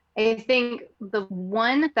 Mm. I think the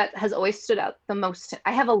one that has always stood out the most,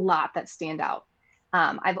 I have a lot that stand out.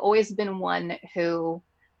 I've always been one who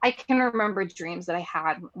I can remember dreams that I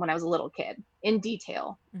had when I was a little kid in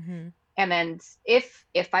detail. Mm-hmm. And then if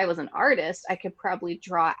I was an artist, I could probably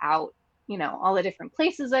draw out, all the different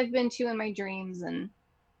places I've been to in my dreams, and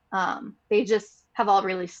they just have all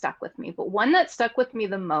really stuck with me. But one that stuck with me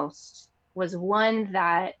the most was one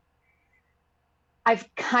that I've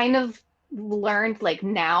kind of learned like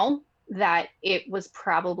now that it was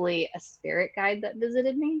probably a spirit guide that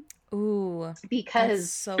visited me Ooh, that's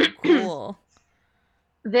because so cool.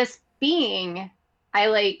 this being, I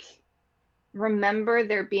like remember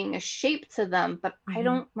there being a shape to them, but I Mm-hmm.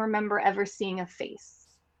 don't remember ever seeing a face.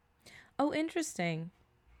 Oh, interesting.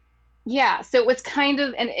 Yeah, so it was kind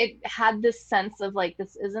of, and it had this sense of like,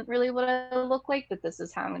 this isn't really what I look like, but this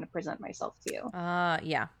is how I'm going to present myself to you.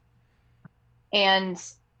 Yeah. And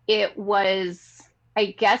it was, I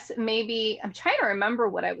guess maybe I'm trying to remember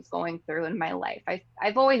what I was going through in my life.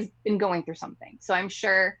 I've always been going through something, so I'm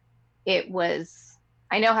sure it was.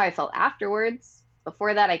 I know how I felt afterwards.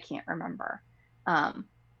 Before that, I can't remember. Um,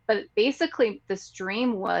 but basically, this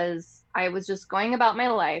dream was I was just going about my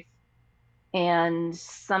life, and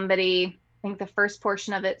somebody, I think the first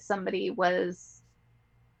portion of it, somebody was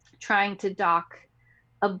trying to dock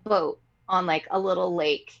a boat on like a little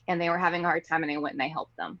lake, and they were having a hard time, and I went and I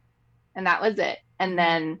helped them, and that was it. And Mm-hmm.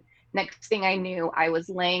 then next thing I knew, I was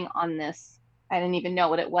laying on this, I didn't even know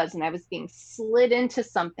what it was, and I was being slid into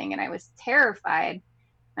something, and I was terrified.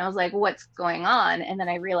 And I was like, what's going on? And then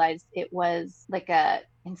I realized it was like a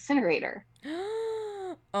incinerator.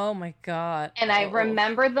 Oh my god. And I Oh.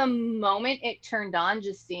 remember the moment it turned on,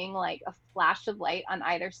 just seeing like a flash of light on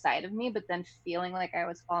either side of me, but then feeling like I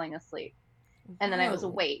was falling asleep. And then I was Whoa.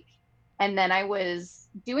 awake. And then I was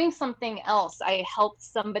doing something else. I helped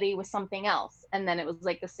somebody with something else. And then it was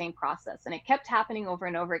like the same process. And it kept happening over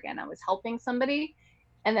and over again. I was helping somebody,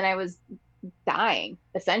 and then I was dying,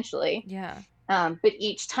 essentially. Yeah. But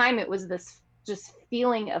each time it was this just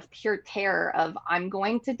feeling of pure terror of I'm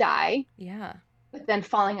going to die, Yeah. but then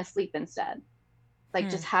falling asleep instead. Like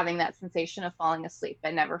Hmm. just having that sensation of falling asleep.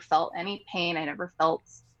 I never felt any pain. I never felt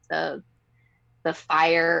the the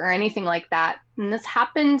fire or anything like that. And this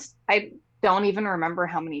happened. I don't even remember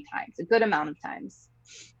how many times, a good amount of times.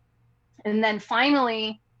 And then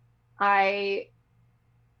finally, I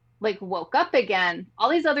like woke up again. All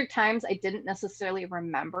these other times, I didn't necessarily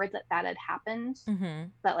remember that that had happened, Mm-hmm.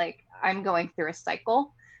 that like I'm going through a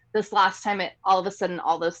cycle. This last time, it all of a sudden,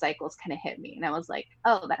 all those cycles kind of hit me. And I was like,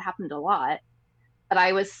 oh, that happened a lot. But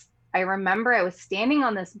I remember I was standing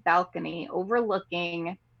on this balcony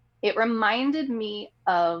overlooking, it reminded me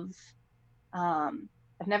of,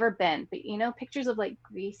 I've never been, but you know, pictures of like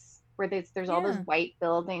Greece where there's all those Yeah. white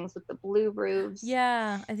buildings with the blue roofs.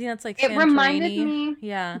 Yeah. I think that's like It reminded Santorini. me,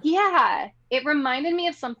 Yeah. yeah, it reminded me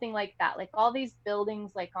of something like that, like all these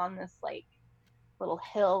buildings like on this like little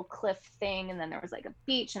hill cliff thing, and then there was like a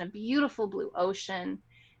beach and a beautiful blue ocean.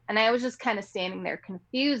 And I was just kind of standing there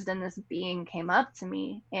confused, and this being came up to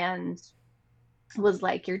me and was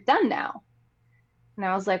like, "You're done now." And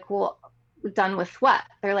I was like, "Well, done with what?"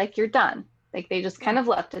 They're like, "You're done." Like they just kind Oh. of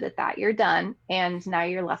left it at that. You're done. And now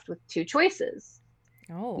you're left with two choices.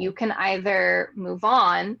 You Oh. can either move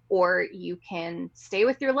on or you can stay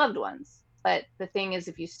with your loved ones. But the thing is,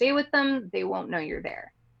 if you stay with them, they won't know you're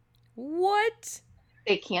there. What?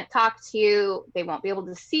 They can't talk to you. They won't be able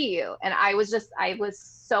to see you. And I was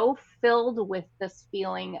so filled with this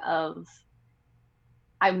feeling of,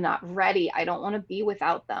 I'm not ready. I don't want to be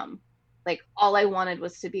without them. Like all I wanted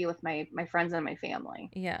was to be with my friends and my family.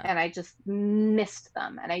 Yeah. And I just missed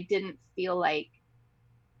them. And I didn't feel like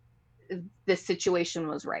this situation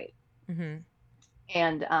was right. Mm-hmm.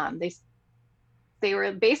 And they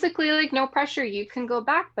were basically like, no pressure, you can go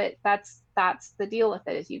back, but that's the deal with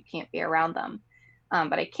it, is you can't be around them.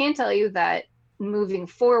 But I can tell you that moving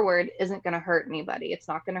forward isn't going to hurt anybody. It's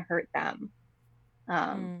not going to hurt them.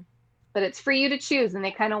 Um, Mm. but it's for you to choose. And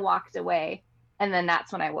they kind of walked away. And then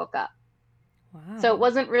that's when I woke up. So it Wow.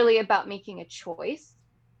 wasn't really about making a choice.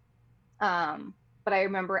 But I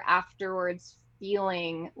remember afterwards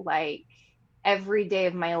feeling like every day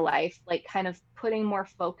of my life, like kind of putting more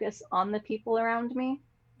focus on the people around me.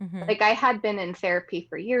 Mm-hmm. Like I had been in therapy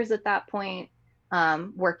for years at that point,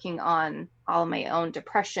 working on all my own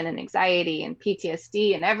depression and anxiety and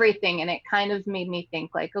PTSD and everything. And it kind of made me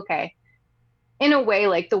think like, okay, in a way,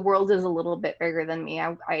 like the world is a little bit bigger than me.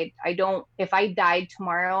 I don't, if I died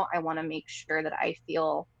tomorrow, I want to make sure that I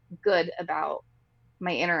feel good about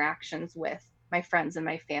my interactions with my friends and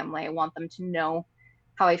my family. I want them to know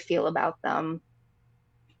how I feel about them.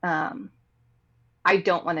 Um, I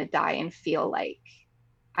don't want to die and feel like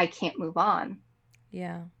I can't move on.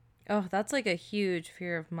 Yeah. Oh, that's like a huge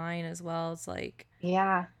fear of mine as well. It's like,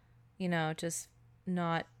 Yeah. just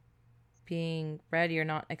not being ready or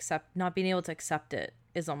not being able to accept it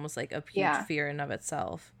is almost like a huge Yeah. fear in of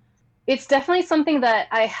itself. It's definitely something that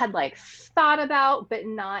I had like thought about, but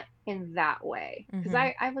not in that way. Because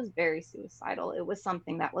Mm-hmm. I was very suicidal. It was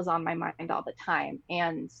something that was on my mind all the time.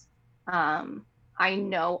 And um, I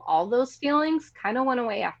know all those feelings kind of went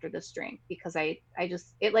away after this drink, because I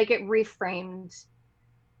just, it like, it reframed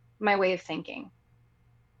my way of thinking.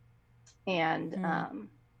 And Mm.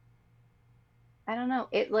 I don't know,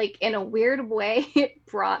 it like in a weird way, it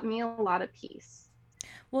brought me a lot of peace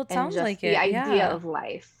Well, it and sounds just like the it. idea Yeah. of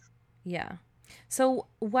life. Yeah. So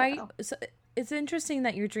why? So, So it's interesting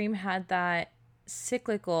that your dream had that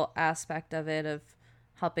cyclical aspect of it, of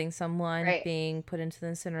helping someone right. being put into the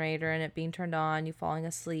incinerator and it being turned on, you falling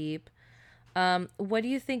asleep. What do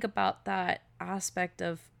you think about that aspect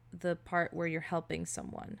of the part where you're helping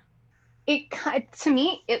someone? To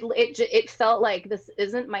me it felt like this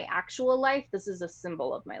isn't my actual life, this is a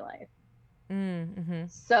symbol of my life. Mm-hmm.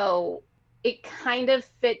 So it kind of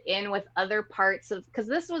fit in with other parts of, because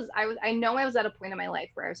this was, I know I was at a point in my life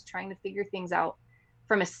where I was trying to figure things out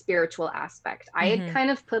from a spiritual aspect. I had Mm-hmm. kind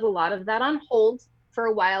of put a lot of that on hold for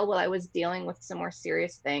a while I was dealing with some more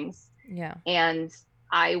serious things. Yeah. And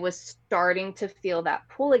I was starting to feel that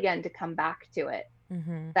pull again to come back to it,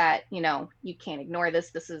 Mm-hmm. that you can't ignore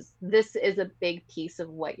this, this is a big piece of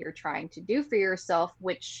what you're trying to do for yourself,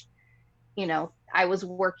 which I was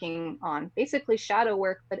working on basically shadow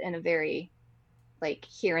work, but in a very like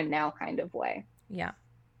here and now kind of way. Yeah.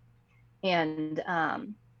 And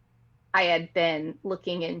I had been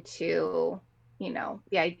looking into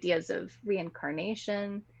the ideas of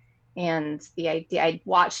reincarnation, and the idea, I'd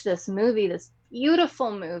watched this movie, this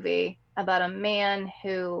beautiful movie about a man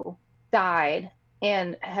who died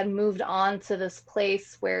and had moved on to this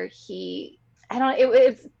place where he, I don't know,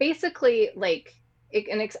 it's basically like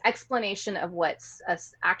an explanation of what an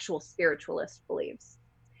actual spiritualist believes.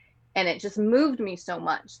 And it just moved me so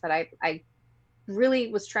much that I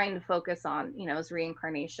really was trying to focus on, is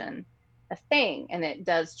reincarnation a thing? And it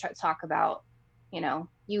does talk about,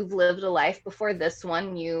 you've lived a life before this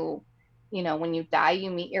one, you when you die, you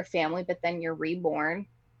meet your family, but then you're reborn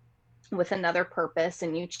with another purpose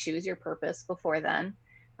and you choose your purpose before then.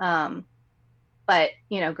 But,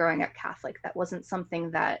 growing up Catholic, that wasn't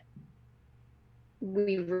something that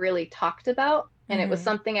we really talked about. And it was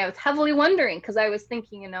something I was heavily wondering, because I was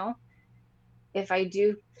thinking, if I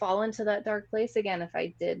do fall into that dark place again, if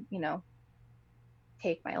I did,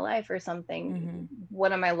 take my life or something,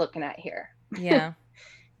 what am I looking at here? Yeah.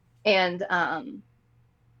 And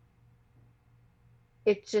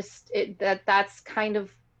that's kind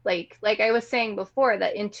of like I was saying before,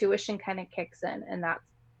 that intuition kind of kicks in, and that's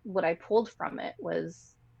what I pulled from it.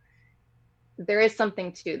 Was there is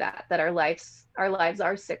something to that our lives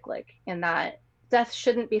are cyclic, and that death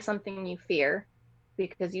shouldn't be something you fear,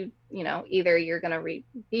 because either you're going to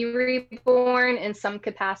be reborn in some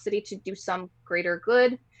capacity to do some greater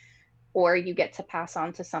good, or you get to pass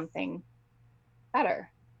on to something better.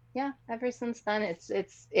 Yeah, ever since then,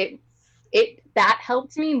 it that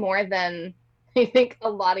helped me more than I think a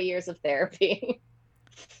lot of years of therapy.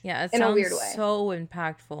 Yeah, it in a sounds weird way. so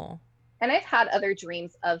impactful. And I've had other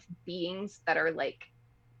dreams of beings that are like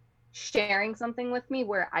sharing something with me,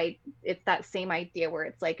 where it's that same idea, where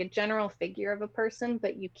it's like a general figure of a person,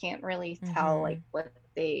 but you can't really tell like what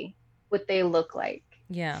they look like.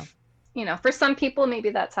 Yeah. For some people,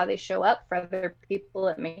 maybe that's how they show up. For other people,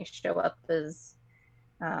 it may show up as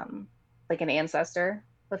like an ancestor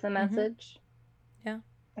with a message. Yeah.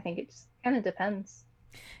 I think it just kind of depends.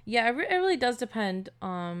 Yeah, it really does depend,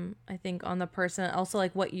 I think, on the person. Also,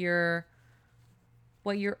 like what you're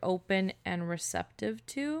open and receptive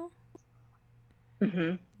to.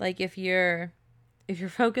 Like if you're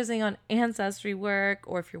focusing on ancestry work,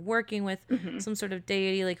 or if you're working with some sort of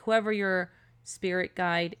deity, like whoever your spirit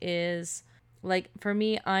guide is. Like for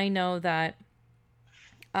me, I know that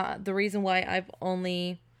the reason why I've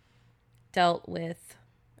only dealt with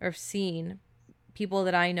or seen people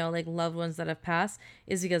that I know, like loved ones that have passed,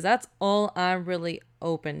 is because that's all I'm really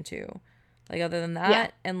open to. Like other than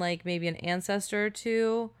that, and like maybe an ancestor or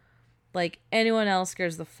two, like anyone else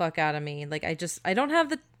scares the fuck out of me. Like I don't have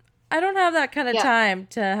that kind of time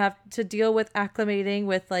to have to deal with acclimating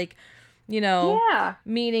with like,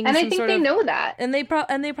 meaning. And I think they know that. And they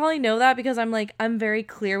probably know that, because I'm very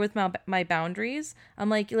clear with my boundaries. I'm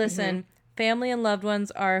like, listen, family and loved ones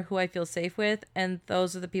are who I feel safe with, and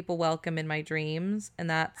those are the people welcome in my dreams, and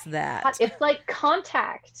that's that. It's like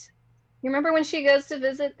Contact. You remember when she goes to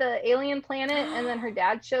visit the alien planet, and then her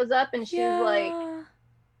dad shows up, and she's like,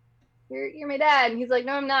 you're my dad. And he's like,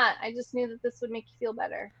 no, I'm not. I just knew that this would make you feel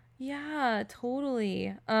better. Yeah,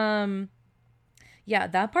 totally. Yeah,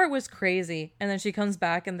 that part was crazy. And then she comes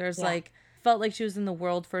back, and there's like, felt like she was in the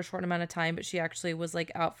world for a short amount of time, but she actually was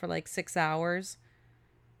like out for like 6 hours.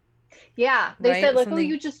 Yeah, they said like, oh,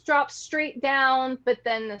 you just dropped straight down, but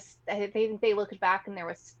then they looked back, and there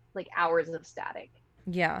was like hours of static.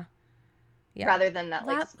 Yeah. Rather than that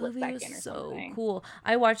like split second was or so something. Cool.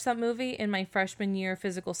 I watched that movie in my freshman year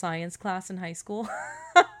physical science class in high school.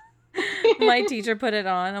 My teacher put it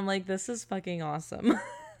on. I'm like, this is fucking awesome.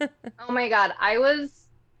 Oh my god, I was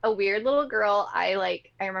a weird little girl. I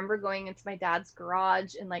remember going into my dad's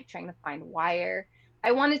garage and like trying to find wire.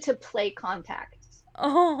 I wanted to play Contact.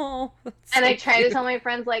 Oh, and I tried to tell my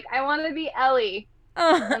friends, like, I want to be Ellie.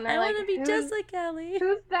 Oh, and I want to be just like Ellie.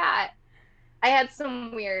 Who's that? I had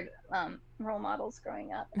some weird role models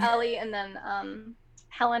growing up. Ellie, and then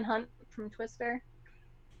Helen Hunt from Twister.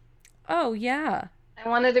 Oh, yeah. I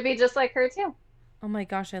wanted to be just like her, too. Oh my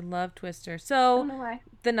gosh, I love Twister. So, I don't know why.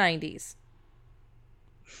 The 90s.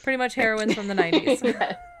 Pretty much heroines from the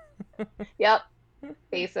 90s. Yep.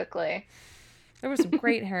 Basically. There were some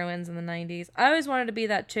great heroines in the 90s. I always wanted to be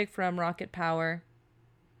that chick from Rocket Power.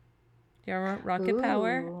 Do you remember Rocket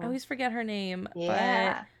Power? I always forget her name.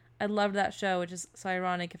 Yeah. But I loved that show, which is so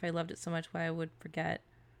ironic. If I loved it so much, why I would forget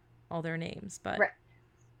all their names. But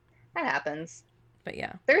that happens. But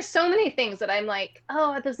yeah. There's so many things that I'm like,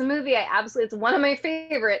 oh, there's a movie it's one of my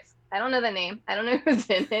favorites. I don't know the name. I don't know who's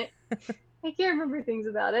in it. I can't remember things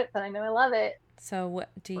about it, but I know I love it. So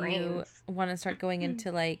do you want to start going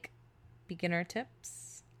into like beginner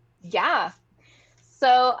tips? Yeah.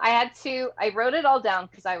 So I wrote it all down,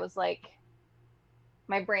 because I was like,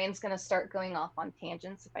 my brain's going to start going off on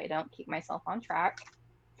tangents if I don't keep myself on track.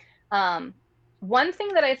 One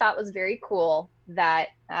thing that I thought was very cool that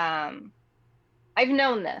I've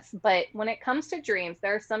known this, but when it comes to dreams,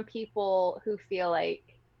 there are some people who feel like,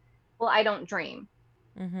 well, I don't dream.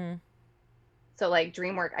 So like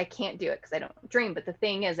dream work, I can't do it because I don't dream. But the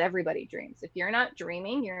thing is, everybody dreams. If you're not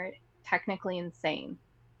dreaming, you're technically insane.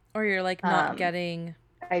 Or you're like not getting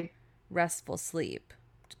restful sleep.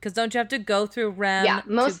 Because don't you have to go through Yeah, REM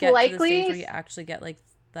to most get to the stage where likely. you actually get like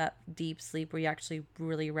that deep sleep where you actually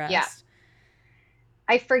really Yeah. rest?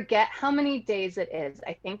 I forget how many days it is.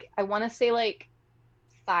 I want to say like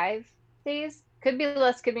 5 days. Could be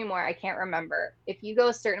less, could be more. I can't remember. If you go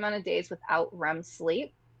a certain amount of days without REM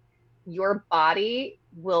sleep, your body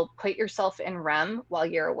will put yourself in REM while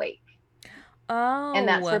you're awake. And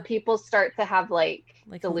that's where Oh, people start to have like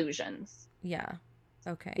like, delusions. yeah.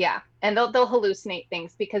 Okay. Yeah. And they'll hallucinate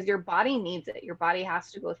things because your body needs it. Your body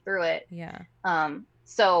has to go through it. Yeah.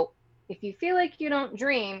 So if you feel like you don't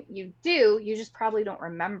dream, you do, you just probably don't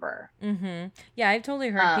remember. Mm-hmm. Yeah, I've totally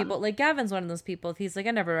heard Um, people, like Gavin's one of those people. He's like,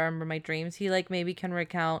 I never remember my dreams. He like maybe can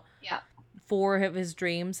recount yeah. 4 of his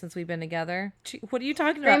dreams since we've been together. What are you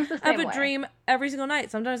talking about? Dreams the I have same a way. dream every single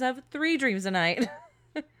night. Sometimes I have 3 dreams a night.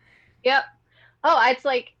 Yep. Oh, it's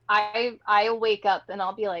like I wake up and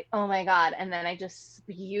I'll be like, oh my God. And then I just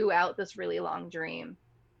spew out this really long dream.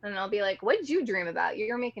 And I'll be like, what did you dream about?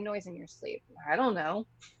 You're making noise in your sleep. I don't know.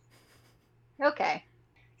 Okay.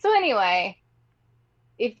 So anyway,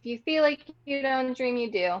 if you feel like you don't dream,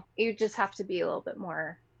 you do. You just have to be a little bit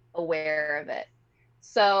more aware of it.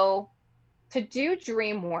 So to do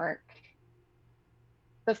dream work,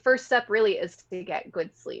 the first step really is to get good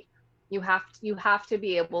sleep. You have to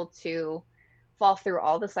be able to fall through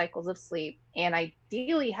all the cycles of sleep and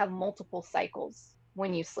ideally have multiple cycles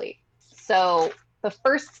when you sleep. So the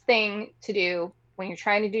first thing to do when you're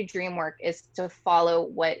trying to do dream work is to follow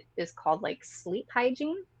what is called like sleep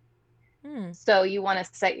hygiene. So you want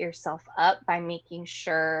to set yourself up by making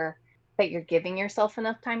sure that you're giving yourself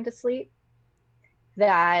enough time to sleep,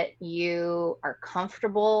 that you are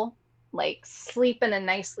comfortable, like sleep in a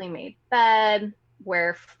nicely made bed,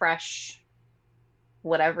 wear fresh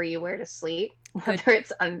whatever you wear to sleep, whether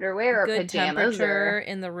it's underwear or Good pajamas temperature or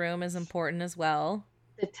in the room is important as well.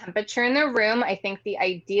 the temperature in the room. I think the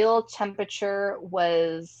ideal temperature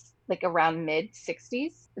was like around mid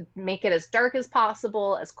 60s. Make it as dark as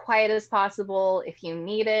possible, as quiet as possible. If you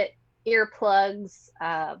need it, earplugs,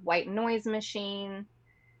 white noise machine.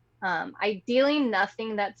 Ideally,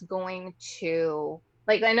 nothing that's going to,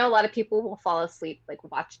 like, I know a lot of people will fall asleep like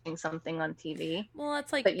watching something on TV, Well,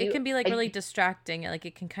 it's like but it you, can be like really distracting. Like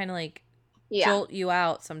it can kind of like yeah, jolt you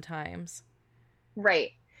out sometimes.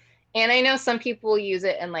 right. And I know some people use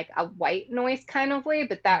it in like a white noise kind of way,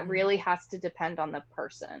 but that really has to depend on the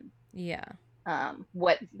person. Yeah.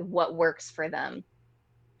 What works for them.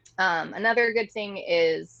 Another good thing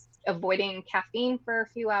is avoiding caffeine for a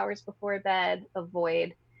few hours before bed.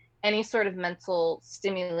 Avoid any sort of mental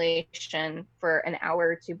stimulation for an hour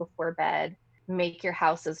or two before bed. Make your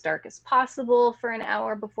house as dark as possible for an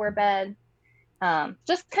hour before bed.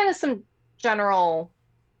 Just kind of some general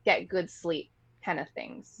get good sleep kind of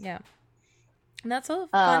things. Yeah. And that's so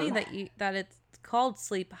funny that it's called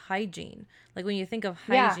sleep hygiene. Like when you think of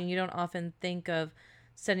hygiene, you don't often think of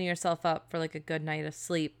setting yourself up for like a good night of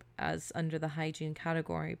sleep as under the hygiene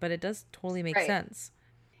category, but it does totally make sense.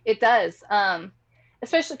 It does.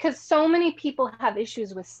 Especially because so many people have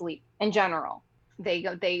issues with sleep in general.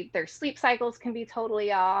 Their sleep cycles can be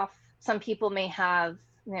totally off. Some people may have,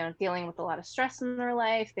 dealing with a lot of stress in their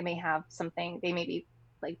life. They may have something, they may be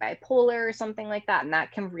like bipolar or something like that, and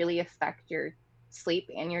that can really affect your sleep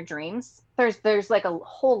and your dreams. There's like a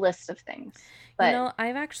whole list of things. But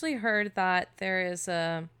I've actually heard that there is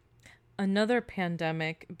another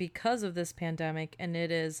pandemic because of this pandemic, and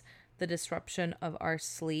it is the disruption of our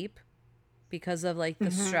sleep because of like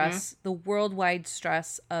the stress, the worldwide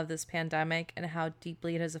stress of this pandemic and how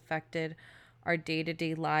deeply it has affected our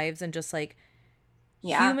day-to-day lives. And just like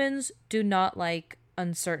humans do not like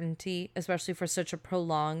uncertainty, especially for such a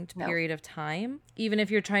prolonged period of time. Even if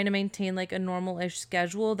you're trying to maintain like a normal-ish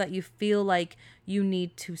schedule, that you feel like you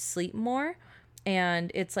need to sleep more.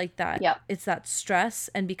 And it's like that. It's that stress.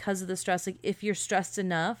 And because of the stress, like if you're stressed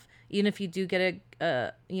enough, even if you do get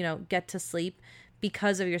get to sleep,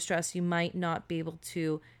 because of your stress, you might not be able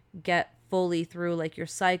to get fully through like your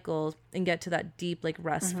cycles and get to that deep, like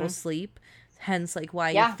restful sleep. Hence like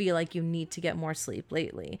why you feel like you need to get more sleep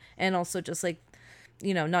lately. And also just like,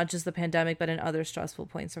 not just the pandemic, but in other stressful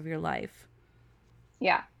points of your life.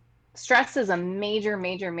 Yeah. Stress is a major,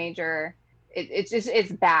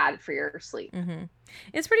 it's bad for your sleep.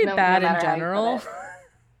 It's pretty bad in general.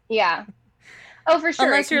 Yeah. Oh, for sure.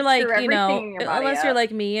 Unless you're like, unless you're like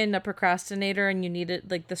me and a procrastinator and you need it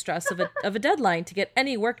like the stress of a deadline to get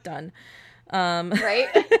any work done. Right.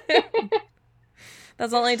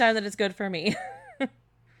 That's the only time that it's good for me.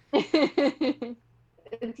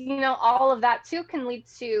 All of that too can lead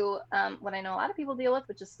to what I know a lot of people deal with,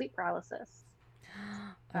 which is sleep paralysis.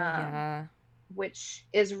 Yeah. Which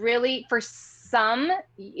is really, for some,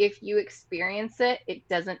 if you experience it, it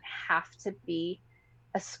doesn't have to be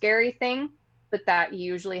a scary thing, but that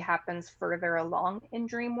usually happens further along in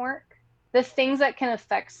dream work. The things that can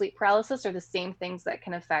affect sleep paralysis are the same things that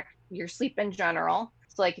can affect your sleep in general.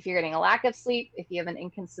 So like if you're getting a lack of sleep, if you have an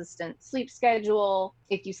inconsistent sleep schedule,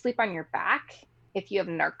 if you sleep on your back, if you have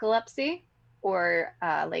narcolepsy or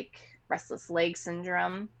like restless leg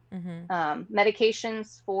syndrome,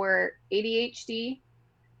 medications for ADHD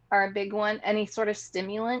are a big one. Any sort of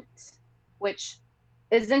stimulant, which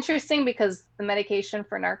is interesting because the medication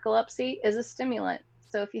for narcolepsy is a stimulant.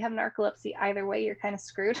 So if you have narcolepsy, either way, you're kind of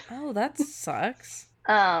screwed. Oh, that sucks.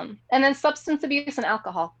 And then substance abuse and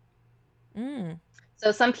alcohol.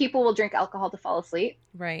 So some people will drink alcohol to fall asleep.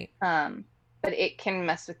 Right. But it can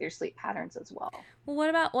mess with your sleep patterns as well. Well, what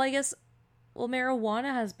about, I guess,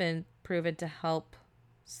 marijuana has been proven to help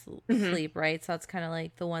sleep, right? So that's kind of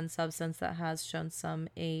like the one substance that has shown some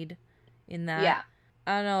aid in that. Yeah.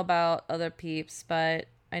 I don't know about other peeps, but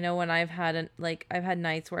I know when I've had I've had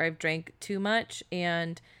nights where I've drank too much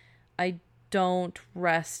and I don't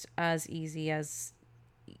rest as easy as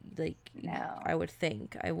I would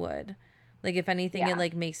think I would. Like if anything,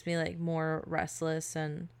 it makes me more restless,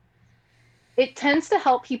 and it tends to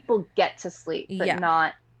help people get to sleep, but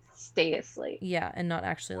not stay asleep. Yeah, and not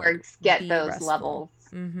actually or get those restful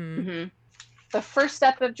levels. The first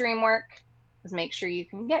step of dream work is make sure you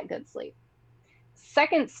can get good sleep.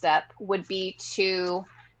 Second step would be to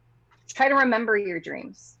try to remember your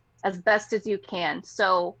dreams as best as you can.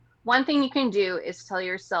 So one thing you can do is tell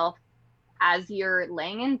yourself as you're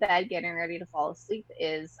laying in bed getting ready to fall asleep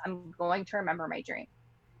is, I'm going to remember my dream.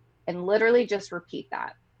 And literally just repeat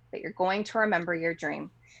that you're going to remember your dream.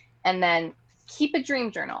 And then keep a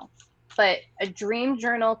dream journal. But a dream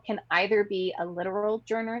journal can either be a literal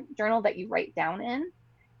journal that you write down in.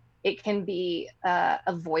 It can be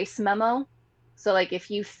a voice memo. So like if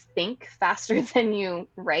you think faster than you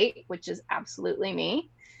write, which is absolutely me,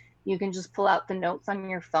 you can just pull out the notes on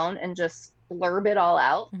your phone and just blurb it all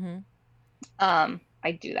out.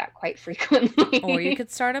 I do that quite frequently. Or you could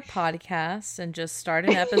start a podcast and just start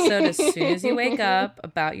an episode as soon as you wake up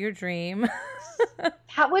about your dream.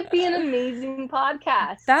 That would be an amazing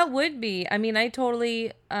podcast. That would be. I mean, I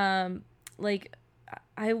totally, I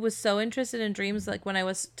was so interested in dreams. Like when I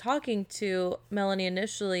was talking to Melanie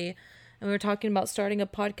initially, and we were talking about starting a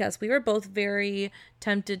podcast, we were both very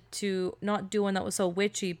tempted to not do one that was so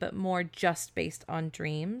witchy, but more just based on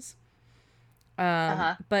dreams.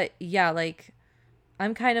 But yeah,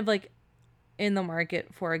 I'm kind of in the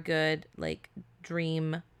market for a good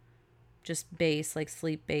dream, just based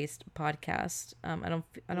sleep based podcast. I don't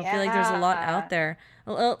feel like there's a lot out there.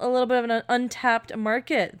 A little bit of an untapped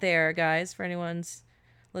market there, guys, for anyone's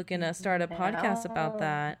looking to start a podcast about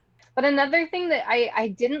that. But another thing that I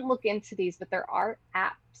didn't look into these, but there are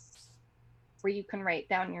apps where you can write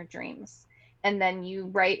down your dreams, and then you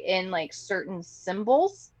write in certain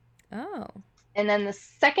symbols. Oh. And then the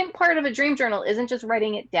second part of a dream journal isn't just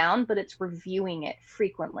writing it down, but it's reviewing it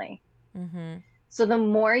frequently. So the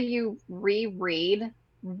more you reread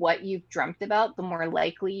what you've dreamt about, the more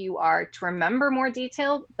likely you are to remember more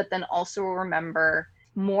detail, but then also remember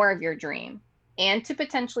more of your dream and to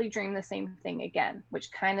potentially dream the same thing again, which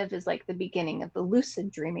kind of is the beginning of the lucid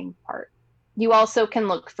dreaming part. You also can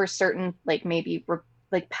look for certain maybe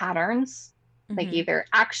patterns, either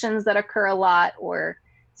actions that occur a lot or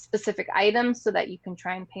specific items, so that you can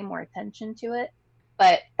try and pay more attention to it.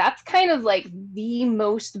 But that's kind of the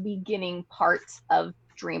most beginning parts of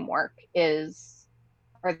dream work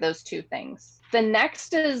are those two things. The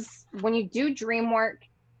next is when you do dream work,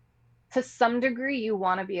 to some degree, you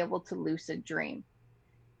want to be able to lucid dream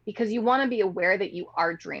because you want to be aware that you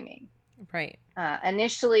are dreaming. Right.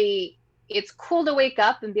 Initially, it's cool to wake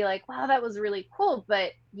up and be like, wow, that was really cool.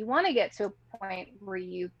 But you want to get to a point where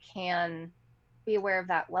you can be aware of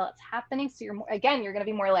that while it's happening. So you're going to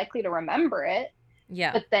be more likely to remember it.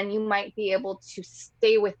 Yeah. But then you might be able to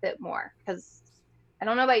stay with it more, because I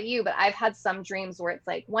don't know about you, but I've had some dreams where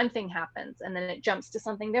it's one thing happens and then it jumps to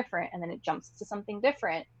something different and then it jumps to something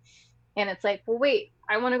different. And it's well, wait,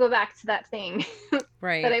 I want to go back to that thing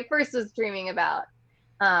right. that I first was dreaming about.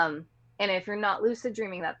 And if you're not lucid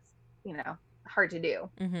dreaming, that's, hard to do.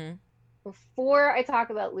 Before I talk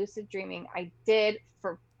about lucid dreaming, I did,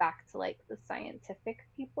 for back to the scientific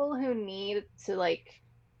people who need to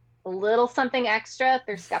a little something extra if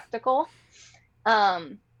they're skeptical.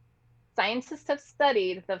 Scientists have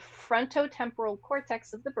studied the frontotemporal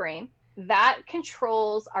cortex of the brain that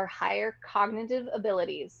controls our higher cognitive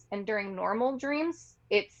abilities. And during normal dreams,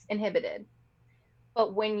 it's inhibited.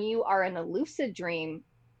 But when you are in a lucid dream,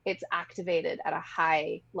 it's activated at a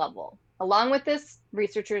high level Along with this,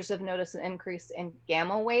 researchers have noticed an increase in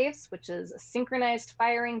gamma waves, which is synchronized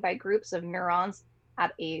firing by groups of neurons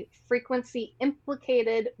at a frequency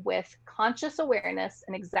implicated with conscious awareness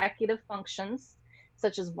and executive functions,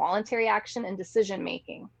 such as voluntary action and decision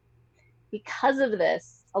making. Because of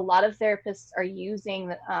this, a lot of therapists are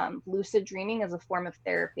using lucid dreaming as a form of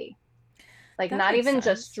therapy. Like, That not makes even sense.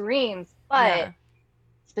 just dreams, but Yeah.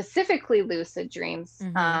 specifically lucid dreams.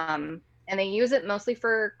 Mm-hmm. And they use it mostly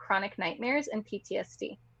for chronic nightmares and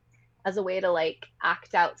PTSD as a way to like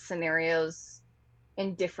act out scenarios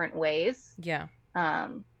in different ways. Yeah.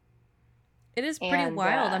 Um, It is pretty and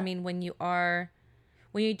wild. I mean, when you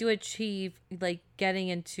do achieve like getting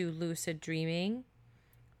into lucid dreaming,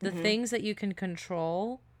 the mhm. things that you can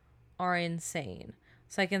control are insane.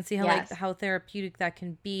 So I can see how like Yes. how therapeutic that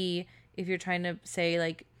can be if you're trying to say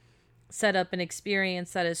like set up an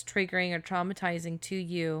experience that is triggering or traumatizing to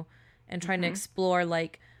you and trying to Mhm. explore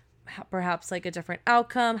like perhaps like a different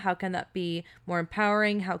outcome. How can that be more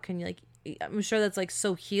empowering? How can you like I'm sure that's like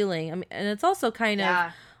so healing. I mean, and it's also kind of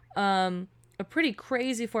Yeah. a pretty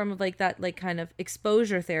crazy form of like that like kind of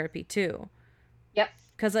exposure therapy too. Yep.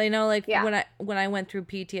 Cuz I know like Yeah. when I went through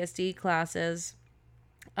PTSD classes,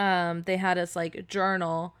 they had us like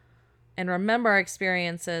journal and remember our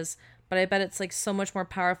experiences, but I bet it's like so much more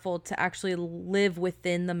powerful to actually live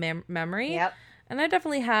within the memory. Yep. And I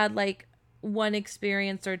definitely had like one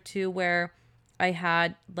experience or two where I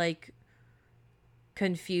had like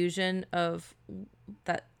confusion of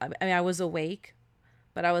that. I mean, I was awake,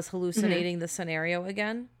 but I was Mhm. hallucinating the scenario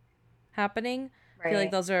again happening. I feel like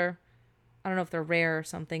Right. those are, I don't know if they're rare or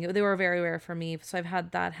something. They were very rare for me. So I've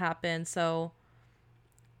had that happen. So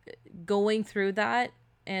going through that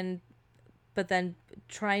and but then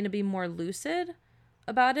trying to be more lucid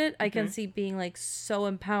about it, I can Mhm. see being like so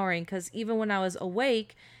empowering because even when I was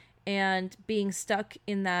awake and being stuck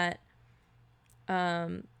in that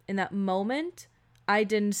moment, I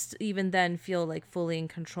didn't even then feel like fully in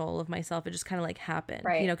control of myself. It just kind of like happened, you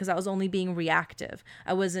Right. know, because I was only being reactive.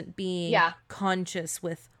 I wasn't being Yeah. conscious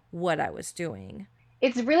with what I was doing.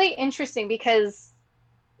 It's really interesting because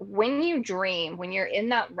when you dream, when you're in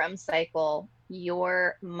that REM cycle,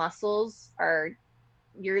 your muscles are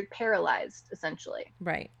you're paralyzed essentially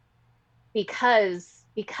Right. because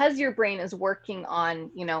your brain is working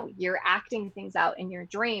on, you're acting things out in your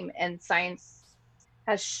dream, and science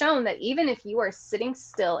has shown that even if you are sitting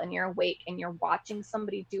still and you're awake and you're watching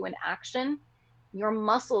somebody do an action, your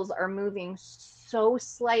muscles are moving so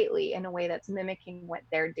slightly in a way that's mimicking what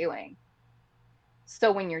they're doing.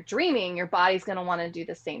 So when you're dreaming, your body's going to want to do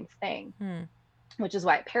the same thing, Hmm. which is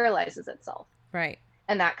why it paralyzes itself. Right.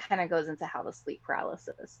 And that kind of goes into how the sleep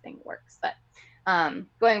paralysis thing works. But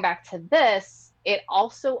going back to this, it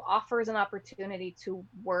also offers an opportunity to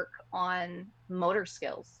work on motor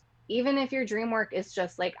skills. Even if your dream work is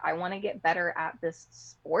just like, I want to get better at this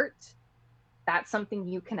sport, that's something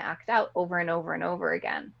you can act out over and over and over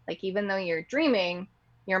again. Like, even though you're dreaming,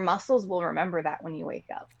 your muscles will remember that when you wake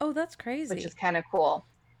up, Oh, that's which is crazy. kind of cool.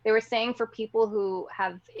 They were saying for people who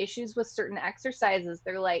have issues with certain exercises,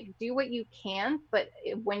 they're like, do what you can, but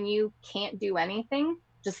when you can't do anything,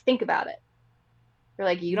 just think about it. They're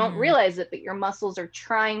like, you don't Mm. realize it, but your muscles are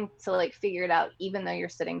trying to like figure it out, even though you're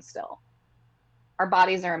sitting still. Our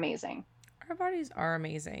bodies are amazing. Our bodies are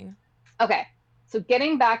amazing. Okay. So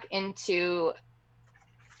getting back into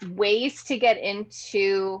ways to get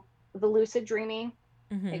into the lucid dreaming,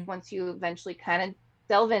 like Mm-hmm. once you eventually kind of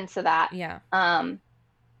delve into that, Yeah. um,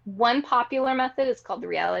 one popular method is called the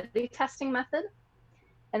reality testing method.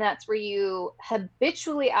 And that's where you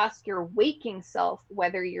habitually ask your waking self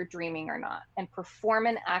whether you're dreaming or not and perform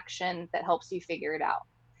an action that helps you figure it out.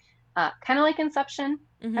 Kind of like Inception,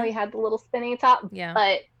 how Mm-hmm. we had the little spinning top, Yeah.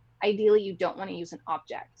 but ideally you don't want to use an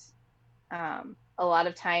object. A lot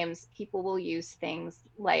of times people will use things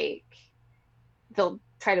like they'll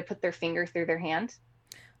try to put their finger through their hand,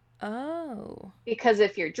 Oh. because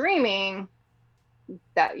if you're dreaming,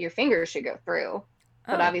 that your fingers should go through.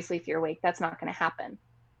 But Oh. obviously, if you're awake, that's not going to happen.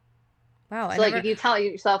 Wow. I So, like, if never. you tell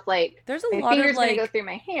yourself, like, There's a my lot of finger's going to go like. through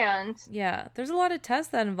my hand, Yeah. There's a lot of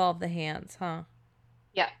tests that involve the hands, huh?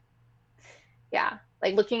 yeah, yeah,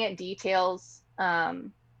 like looking at details.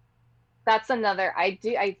 That's another. I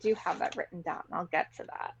do have that written down. I'll get to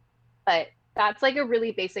that. But that's like a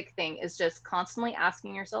really basic thing, is just constantly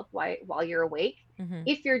asking yourself why while you're awake, Mm-hmm.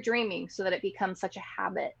 if you're dreaming, so that it becomes such a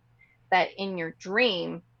habit that in your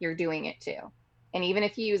dream you're doing it too. And even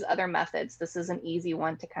if you use other methods, this is an easy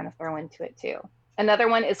one to kind of throw into it too. Another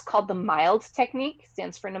one is called the MILD technique,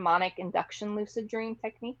 stands for mnemonic induction lucid dream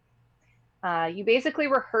technique. You basically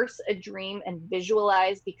rehearse a dream and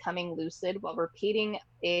visualize becoming lucid while repeating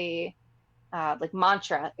a like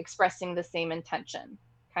mantra expressing the same intention.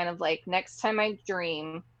 Kind of like next time I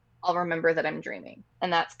dream, I'll remember that I'm dreaming.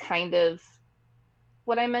 And that's kind of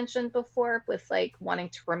what I mentioned before with like wanting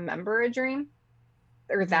to remember a dream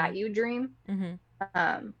or that you dream.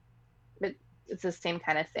 Mm-hmm. But it's the same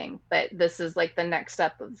kind of thing. But this is like the next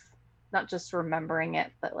step of not just remembering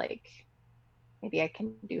it, but like maybe I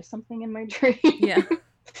can do something in my dream. Yeah.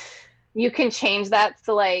 You can change that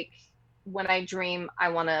to like when I dream, I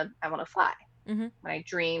wanna fly. Mm-hmm. When I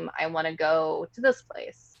dream, I want to go to this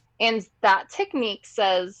place. And that technique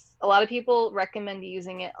says a lot of people recommend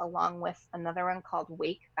using it along with another one called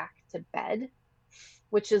Wake Back to Bed,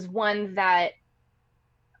 which is one that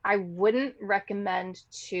I wouldn't recommend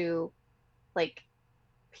to like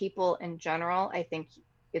people in general. I think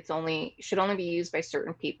should only be used by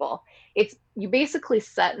certain people. It's you basically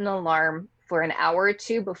set an alarm for an hour or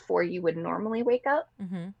two before you would normally wake up.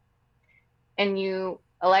 Mm-hmm. And you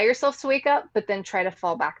allow yourself to wake up, but then try to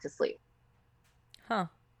fall back to sleep. Huh.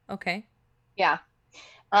 Okay. Yeah.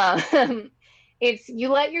 It's you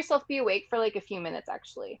let yourself be awake for like a few minutes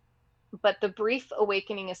actually, but the brief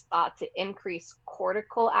awakening is thought to increase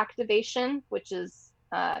cortical activation, which is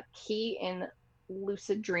key in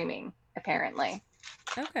lucid dreaming, apparently.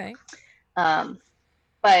 Okay.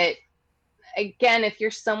 But again, if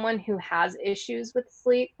you're someone who has issues with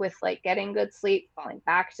sleep, with like getting good sleep, falling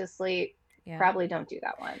back to sleep, Yeah. probably don't do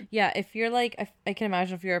that one. Yeah. If you're like, I can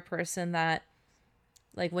imagine if you're a person that,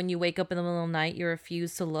 like, when you wake up in the middle of the night, you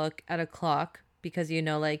refuse to look at a clock because you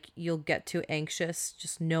know, like, you'll get too anxious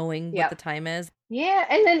just knowing what the time is. Yeah.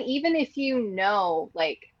 And then even if you know,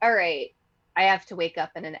 like, all right, I have to wake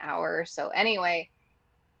up in an hour or so anyway,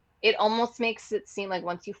 it almost makes it seem like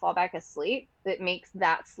once you fall back asleep, it makes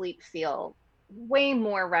that sleep feel way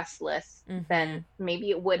more restless than maybe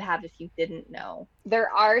it would have if you didn't know. There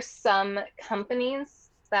are some companies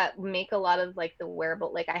that make a lot of like the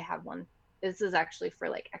wearable, like I have one. This is actually for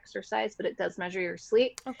like exercise, but it does measure your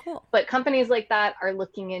sleep. Oh, cool. But companies like that are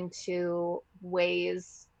looking into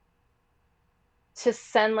ways to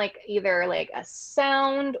send like either like a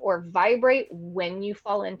sound or vibrate when you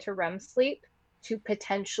fall into REM sleep to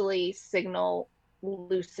potentially signal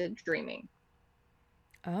lucid dreaming.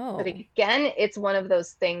 Oh. But again, it's one of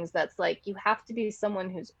those things that's like you have to be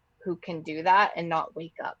someone who can do that and not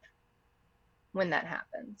wake up when that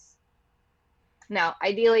happens. Now,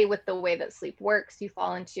 ideally, with the way that sleep works, you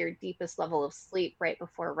fall into your deepest level of sleep right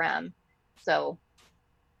before REM. So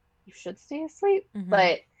you should stay asleep,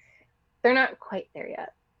 but they're not quite there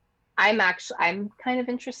yet. I'm kind of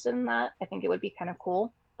interested in that. I think it would be kind of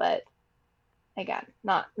cool, but again,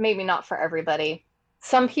 maybe not for everybody.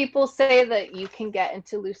 Some people say that you can get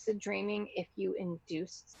into lucid dreaming if you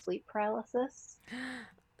induce sleep paralysis.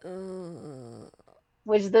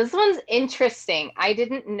 Which this one's interesting. I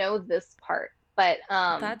didn't know this part, but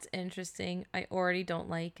that's interesting. I already don't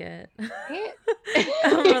like it. Right?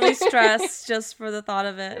 I'm really stressed just for the thought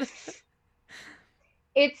of it.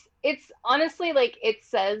 It's honestly like it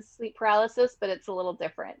says sleep paralysis, but it's a little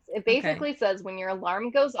different. It basically says when your alarm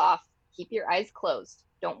goes off, keep your eyes closed.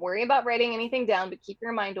 Don't worry about writing anything down, but keep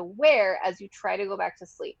your mind aware as you try to go back to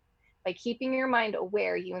sleep. By keeping your mind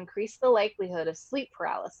aware, you increase the likelihood of sleep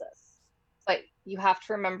paralysis. But you have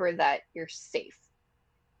to remember that you're safe.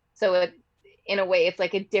 So in a way, it's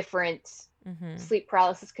like a different sleep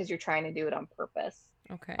paralysis because you're trying to do it on purpose.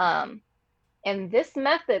 Okay. And this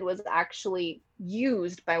method was actually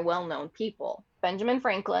used by well-known people. Benjamin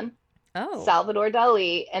Franklin, Salvador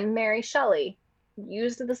Dali, and Mary Shelley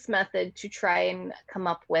used this method to try and come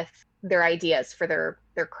up with their ideas for their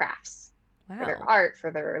crafts, for their art,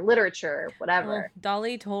 for their literature, whatever. Well,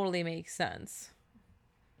 Dali totally makes sense.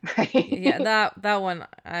 Right? Yeah, that one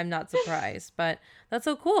I'm not surprised, but that's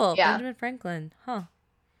so cool. Yeah. Benjamin Franklin, huh?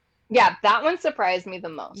 Yeah, that one surprised me the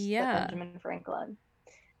most. Yeah. Benjamin Franklin.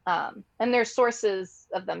 And there's sources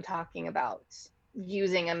of them talking about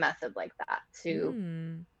using a method like that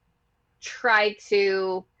to try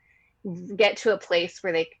to get to a place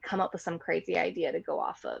where they could come up with some crazy idea to go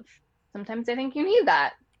off of. Sometimes I think you need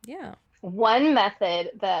that. Yeah. One method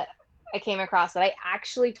that I came across that I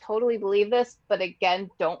actually totally believe this, but again,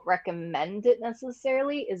 don't recommend it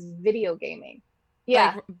necessarily, is video gaming.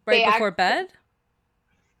 Yeah. Like right before bed?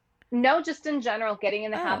 No, just in general, getting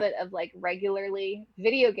in the habit of like regularly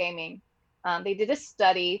video gaming. They did a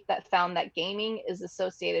study that found that gaming is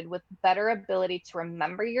associated with better ability to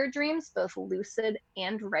remember your dreams, both lucid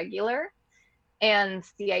and regular. And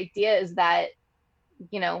the idea is that,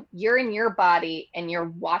 you're in your body and you're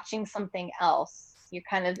watching something else. You're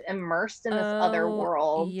kind of immersed in this other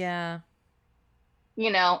world. Yeah.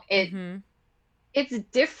 It's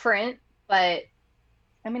different, but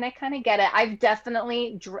I mean, I kind of get it. I've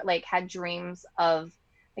definitely like had dreams of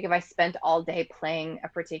like if I spent all day playing a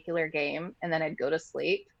particular game and then I'd go to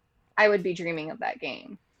sleep, I would be dreaming of that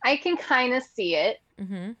game. I can kind of see it,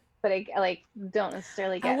 Mm-hmm. but I like don't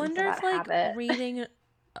necessarily I get into wonder that if like habit. reading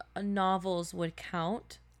novels would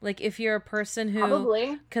count. Like if you're a person who,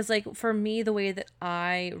 Probably. because like for me, the way that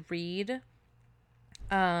I read,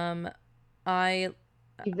 um, I, You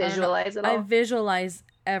I don't know, visualize it I all. visualize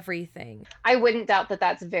everything. I wouldn't doubt that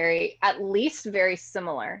that's very, at least very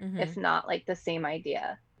similar, Mm-hmm. if not like the same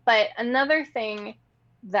idea. But another thing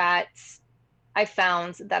that I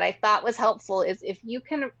found that I thought was helpful is if you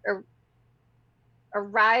can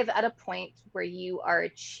arrive at a point where you are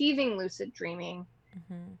achieving lucid dreaming,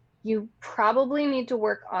 Mm-hmm. you probably need to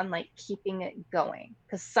work on like keeping it going.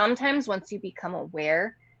 Because sometimes once you become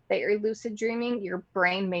aware that you're lucid dreaming, your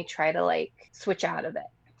brain may try to like switch out of it.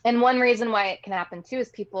 And one reason why it can happen too is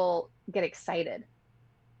people get excited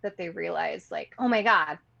that they realize like, oh my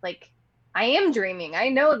God, like I am dreaming. I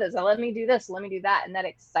know this. Let me do this. Let me do that. And that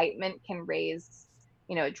excitement can raise,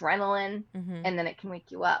 adrenaline, Mm-hmm. and then it can wake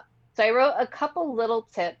you up. So I wrote a couple little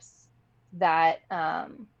tips that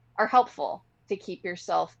are helpful to keep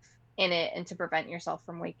yourself in it and to prevent yourself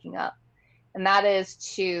from waking up. And that is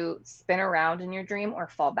to spin around in your dream or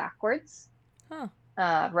fall backwards. Huh.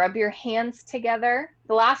 Rub your hands together.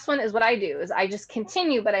 The last one is what I do is I just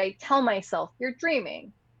continue, but I tell myself you're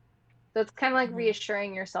dreaming. So it's kind of like Mm-hmm.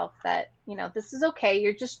 reassuring yourself that, this is okay.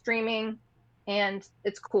 You're just dreaming and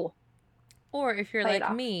it's cool. Or if you're Play it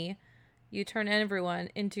like off. me, you turn everyone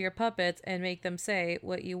into your puppets and make them say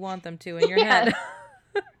what you want them to in your Yes. head.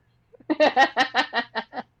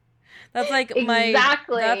 That's like that's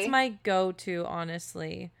Exactly. my go-to,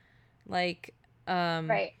 honestly. Like,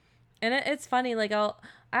 Right. and it's funny, like I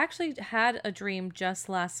actually had a dream just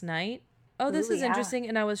last night. Oh, this Ooh, is yeah. interesting.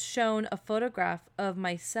 And I was shown a photograph of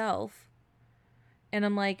myself. And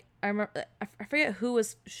I'm like, I remember, I forget who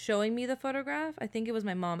was showing me the photograph. I think it was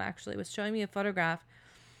my mom actually was showing me a photograph.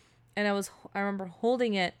 And I remember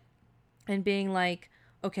holding it and being like,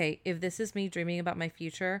 okay, if this is me dreaming about my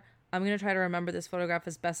future, I'm going to try to remember this photograph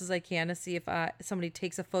as best as I can to see if somebody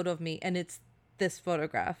takes a photo of me and it's this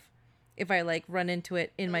photograph. If I like run into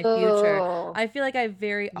it in my future, Oh, I feel like I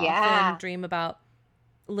very often yeah. dream about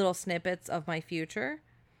little snippets of my future,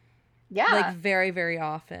 like Yeah. very, very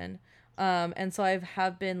often. And so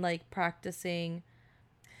have been like practicing.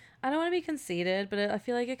 I don't want to be conceited, but I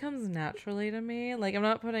feel like it comes naturally to me. Like I'm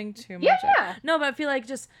not putting too much out. Yeah. No, but I feel like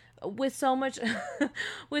just with so much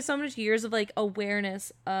with so much years of like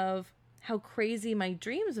awareness of how crazy my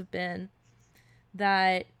dreams have been,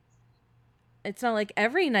 that it's not like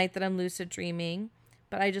every night that I'm lucid dreaming,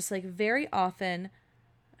 but I just like very often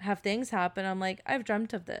have things happen. I'm like, I've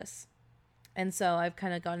dreamt of this. And so I've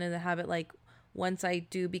kind of gotten in the habit, like once I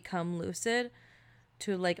do become lucid,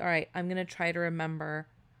 to like, all right, I'm going to try to remember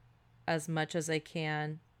as much as I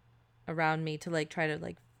can around me to like try to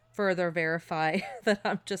like further verify that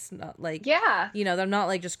I'm just not like, Yeah. that I'm not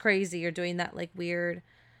like just crazy or doing that like weird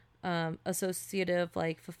associative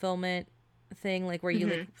like fulfillment thing, like where you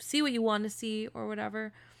like Hmm. see what you want to see or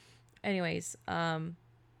whatever. Anyways,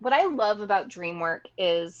 What I love about dream work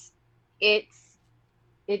is it's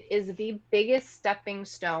it is the biggest stepping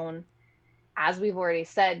stone, as we've already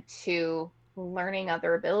said, to learning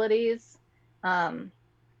other abilities. Um,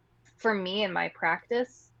 for me in my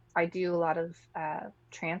practice, I do a lot of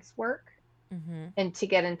trance work, mm-hmm. and to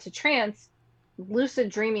get into trance, lucid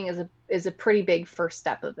dreaming is a pretty big first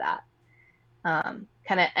step of that.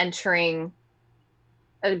 Kind of entering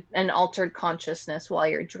an altered consciousness while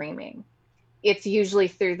you're dreaming. It's usually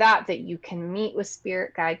through that you can meet with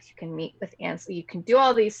spirit guides, you can meet with ants, you can do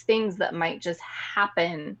all these things that might just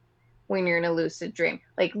happen when you're in a lucid dream.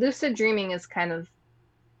 Like lucid dreaming is kind of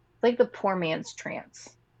like the poor man's trance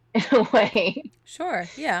in a way, Sure,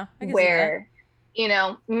 yeah, I can see that. where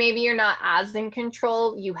maybe you're not as in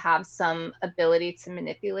control, you have some ability to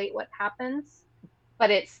manipulate what happens,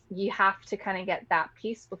 but it's you have to kind of get that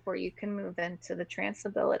piece before you can move into the trance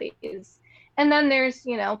abilities. And then there's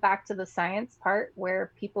back to the science part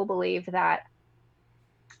where people believe that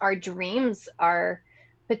our dreams are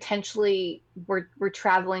potentially we're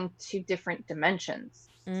traveling to different dimensions,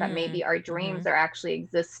 so that Mm. maybe our Mm-hmm. dreams are actually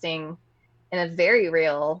existing in a very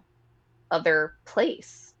real other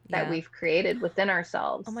place that Yeah. we've created within Oh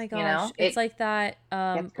ourselves. my gosh, it's It like that.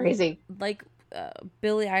 gets crazy. Like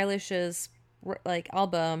Billie Eilish's like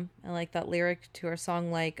album and like that lyric to her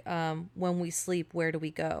song, like when we sleep, where do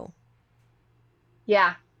we go?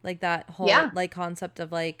 Yeah. Like that whole Yeah. like concept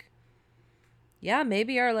of like, yeah,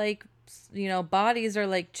 maybe our like bodies are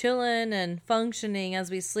like chilling and functioning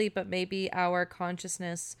as we sleep, but maybe our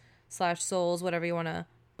consciousness slash souls, whatever you want to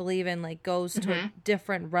believe in, like goes to a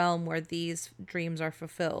different realm where these dreams are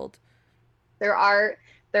fulfilled. There are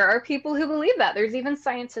people who believe that. There's even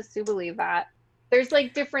scientists who believe that. There's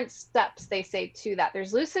like different steps they say to that.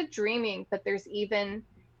 There's lucid dreaming, but there's even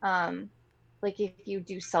like if you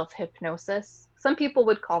do self-hypnosis, some people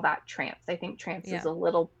would call that trance. I think trance is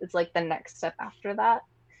it's like the next step after that.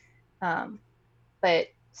 But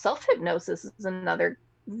self-hypnosis is another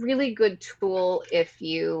really good tool if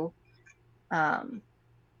you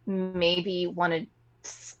maybe want to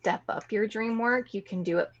step up your dream work. You can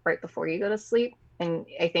do it right before you go to sleep, and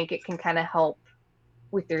I think it can kind of help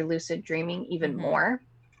with your lucid dreaming even more.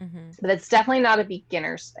 But it's definitely not a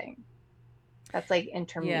beginner's thing. That's like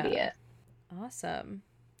intermediate. Yeah. Awesome.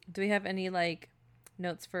 Do we have any like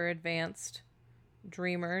notes for advanced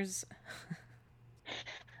dreamers?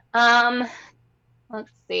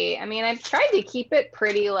 Let's see. I mean, I've tried to keep it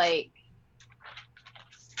pretty like,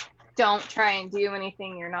 don't try and do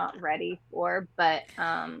anything you're not ready for, but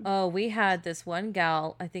oh, we had this one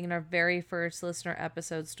gal, I think in our very first listener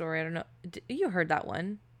episode story. I don't know, you heard that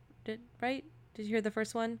one, right? Did you hear the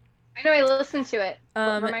first one? I know, I listened to it.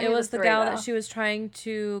 It was the gal that she was trying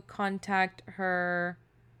to contact her,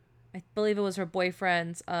 I believe it was her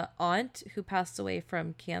boyfriend's aunt who passed away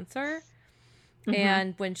from cancer.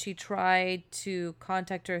 And when she tried to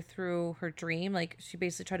contact her through her dream, like she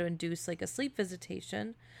basically tried to induce like a sleep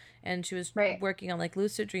visitation, and she was working on like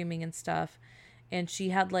lucid dreaming and stuff, and she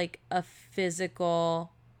had like a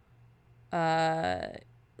physical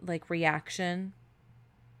like reaction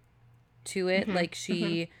to it. Like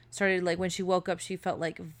she started, like when she woke up, she felt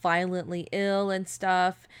like violently ill and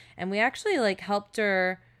stuff, and we actually like helped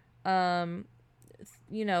her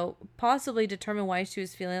possibly determine why she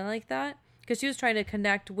was feeling like that, because she was trying to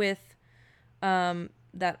connect with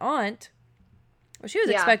that aunt. She was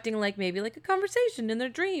expecting like maybe like a conversation in their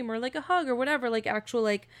dream or like a hug or whatever, like actual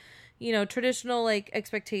like traditional like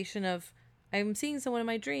expectation of, I'm seeing someone in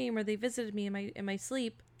my dream or they visited me in my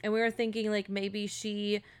sleep. And we were thinking like maybe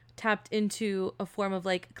she tapped into a form of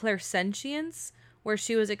like clairsentience, where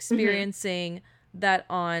she was experiencing that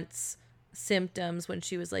aunt's symptoms when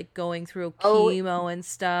she was like going through chemo and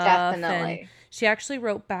stuff. Definitely. And she actually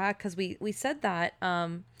wrote back, because we said that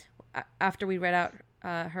after we read out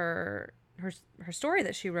her story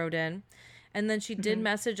that she wrote in, and then she did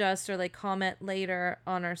message us or like comment later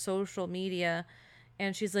on our social media,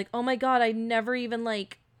 and she's like, oh my god, I never even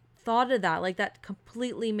like thought of that, like that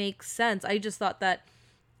completely makes sense. I just thought that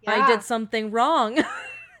I did something wrong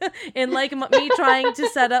in like me trying to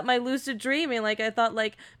set up my lucid dreaming. Like I thought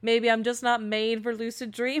like maybe I'm just not made for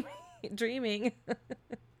lucid dreaming.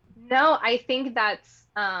 No, I think that's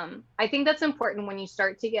important when you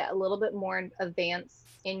start to get a little bit more advanced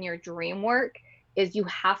in your dream work, is you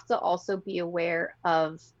have to also be aware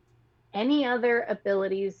of any other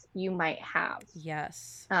abilities you might have.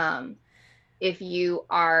 Yes. If you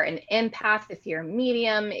are an empath, if you're a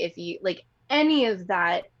medium, if you like any of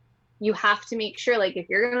that, you have to make sure, like if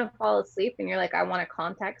you're going to fall asleep and you're like, I want to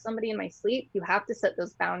contact somebody in my sleep, you have to set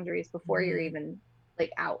those boundaries before you're even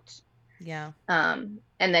like out. Yeah. And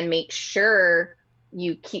then make sure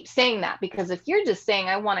you keep saying that, because if you're just saying,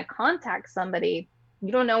 I want to contact somebody,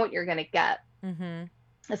 you don't know what you're going to get.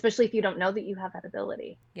 Especially if you don't know that you have that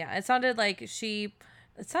ability. Yeah. It sounded like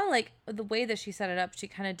the way that she set it up, she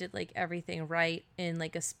kind of did like everything right in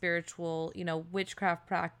like a spiritual, witchcraft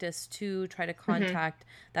practice to try to contact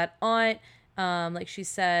that aunt. Like she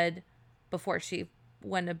said before she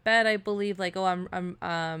went to bed, I believe, like, oh,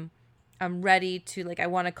 I'm ready to, like, I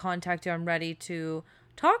want to contact you. I'm ready to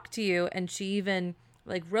talk to you. And she even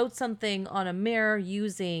like wrote something on a mirror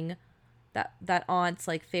using that aunt's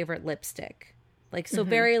like favorite lipstick. Like, so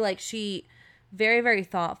very like she very, very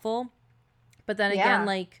thoughtful. But then again,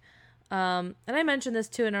 like, and I mentioned this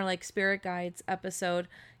too in our like spirit guides episode,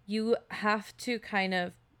 you have to kind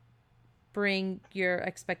of bring your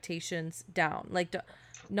expectations down, like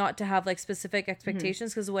not to have like specific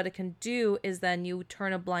expectations, because what it can do is then you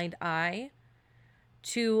turn a blind eye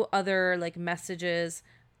to other like messages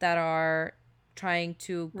that are trying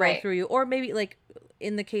to go through you. Or maybe like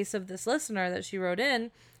in the case of this listener that she wrote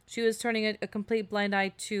in, she was turning a complete blind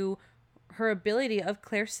eye to her ability of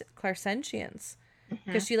clairsentience,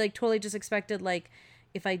 because she like totally just expected, like,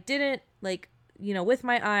 if I didn't like with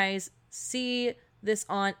my eyes see this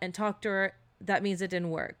aunt and talk to her, that means it didn't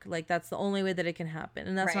work. Like that's the only way that it can happen,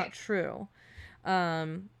 and that's not true.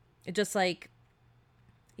 It just like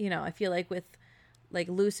I feel like with like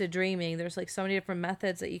lucid dreaming, there's like so many different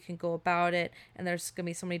methods that you can go about it, and there's gonna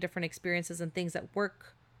be so many different experiences and things that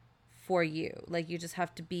work for you. Like, you just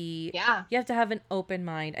have to be, Yeah. you have to have an open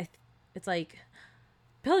mind. It's like,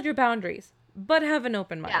 build your boundaries, but have an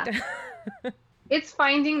open mind. Yeah. It's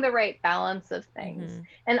finding the right balance of things. Mm-hmm.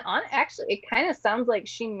 And actually, it kind of sounds like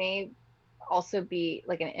she may also be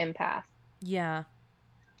like an empath. Yeah.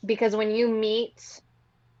 Because when you meet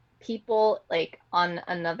people like on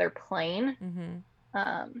another plane,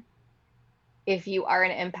 Mm-hmm. if you are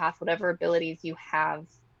an empath, whatever abilities you have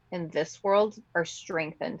in this world are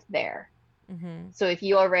strengthened there. Mm-hmm. So if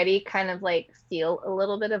you already kind of like feel a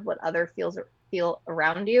little bit of what other feel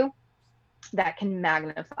around you, that can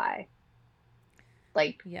magnify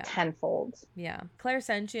like tenfold. Yeah.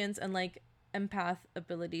 Clairsentience and like empath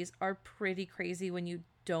abilities are pretty crazy when you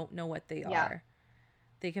don't know what they are.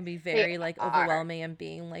 They can be very like overwhelming and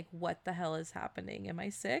being like, what the hell is happening? Am I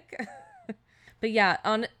sick? But yeah,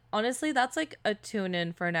 honestly, that's like a tune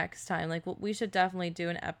in for next time. Like, we should definitely do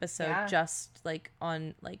an episode just like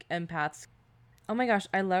on like empaths. Oh my gosh,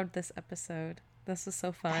 I loved this episode. This was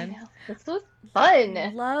so fun. I know. This was fun.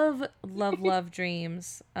 Love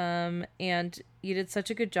dreams. And you did such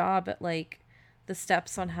a good job at like the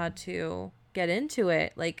steps on how to get into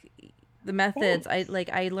it. Like the methods. Thanks.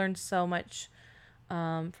 I learned so much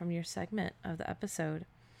from your segment of the episode.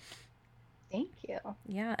 Thank you.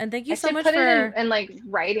 Yeah, and thank you so much put for it in like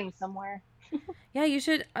writing somewhere. Yeah, you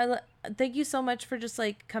should. Thank you so much for just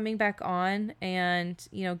like coming back on and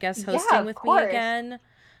guest hosting with me again.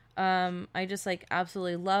 I just like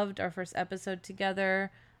absolutely loved our first episode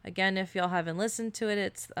together. Again, if y'all haven't listened to it,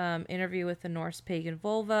 it's interview with the Norse pagan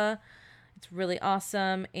vulva. It's really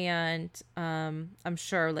awesome, and I'm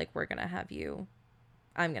sure like I'm gonna have you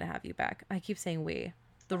back. I keep saying we,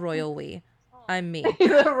 the royal we. I'm me.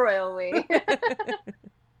 The royal we.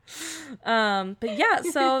 But yeah,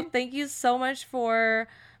 so thank you so much for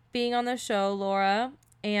being on the show, Laura,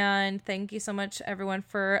 and thank you so much everyone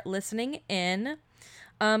for listening in.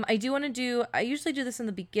 I usually do this in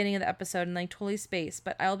the beginning of the episode and I totally space,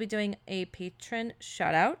 but I'll be doing a patron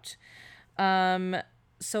shout out.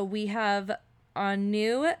 So we have a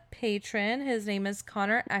new patron. His name is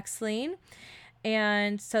Connor Exline.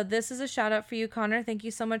 And so this is a shout out for you, Connor. Thank you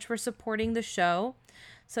so much for supporting the show.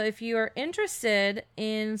 So if you are interested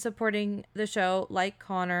in supporting the show like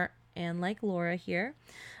Connor and like Laura here,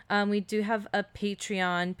 we do have a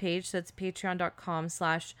Patreon page. That's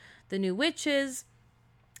patreon.com/thenewwitches.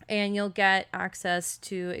 And you'll get access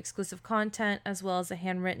to exclusive content as well as a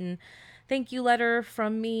handwritten thank you letter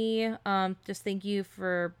from me. Just thank you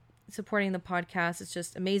for supporting the podcast. It's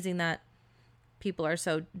just amazing that people are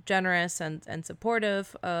so generous and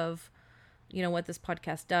supportive of what this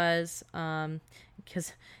podcast does,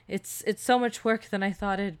 because it's so much work than I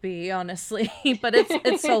thought it'd be, honestly. But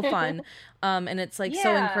it's so fun, and it's like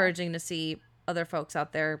so encouraging to see other folks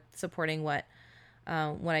out there supporting what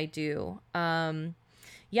I do. And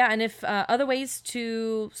if other ways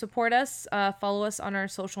to support us, follow us on our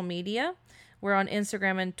social media. We're on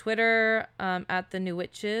Instagram and Twitter at The New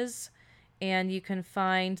Witches. And you can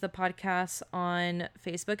find the podcast on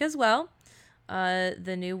Facebook as well.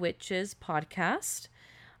 The New Witches podcast.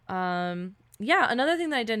 Another thing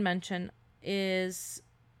that I didn't mention is,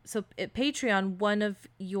 so at Patreon, one of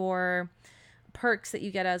your perks that you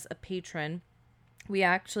get as a patron,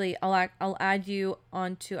 I'll add you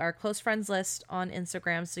onto our close friends list on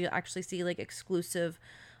Instagram, so you'll actually see like exclusive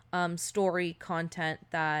story content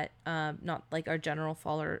that not like our general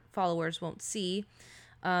followers won't see.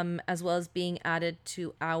 As well as being added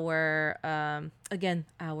to our, the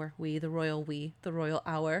royal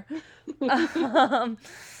hour,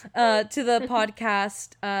 to the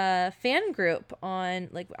podcast fan group on,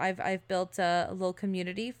 like, I've built a little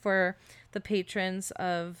community for the patrons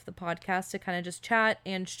of the podcast to kind of just chat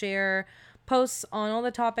and share posts on all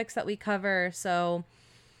the topics that we cover. So,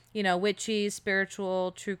 witchy,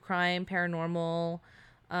 spiritual, true crime, paranormal,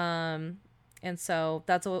 and so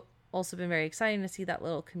that's also been very exciting to see that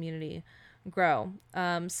little community grow.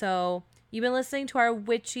 So you've been listening to our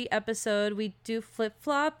witchy episode. We do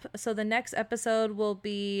flip-flop. So the next episode will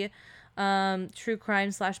be true crime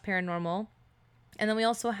 / paranormal. And then we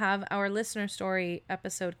also have our listener story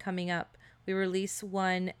episode coming up. We release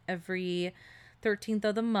one every 13th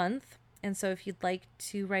of the month. And so if you'd like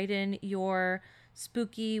to write in your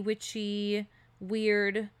spooky, witchy,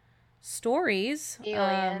 weird stories.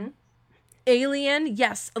 Alien,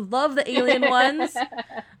 yes, I love the alien ones.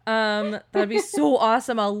 That'd be so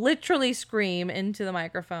awesome. I'll literally scream into the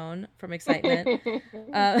microphone from excitement.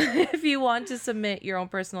 If you want to submit your own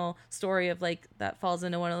personal story of like that falls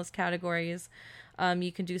into one of those categories,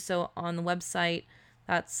 you can do so on the website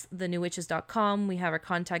That's thenewwitches.com. We have our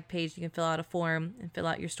contact page. You can fill out a form and fill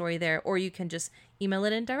out your story there. Or you can just email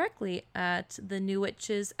it in directly at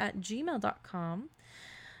thenewwitches@gmail.com.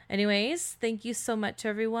 Anyways, thank you so much,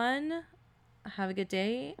 everyone. Have a good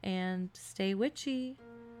day and stay witchy.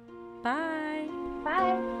 Bye.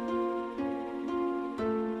 Bye.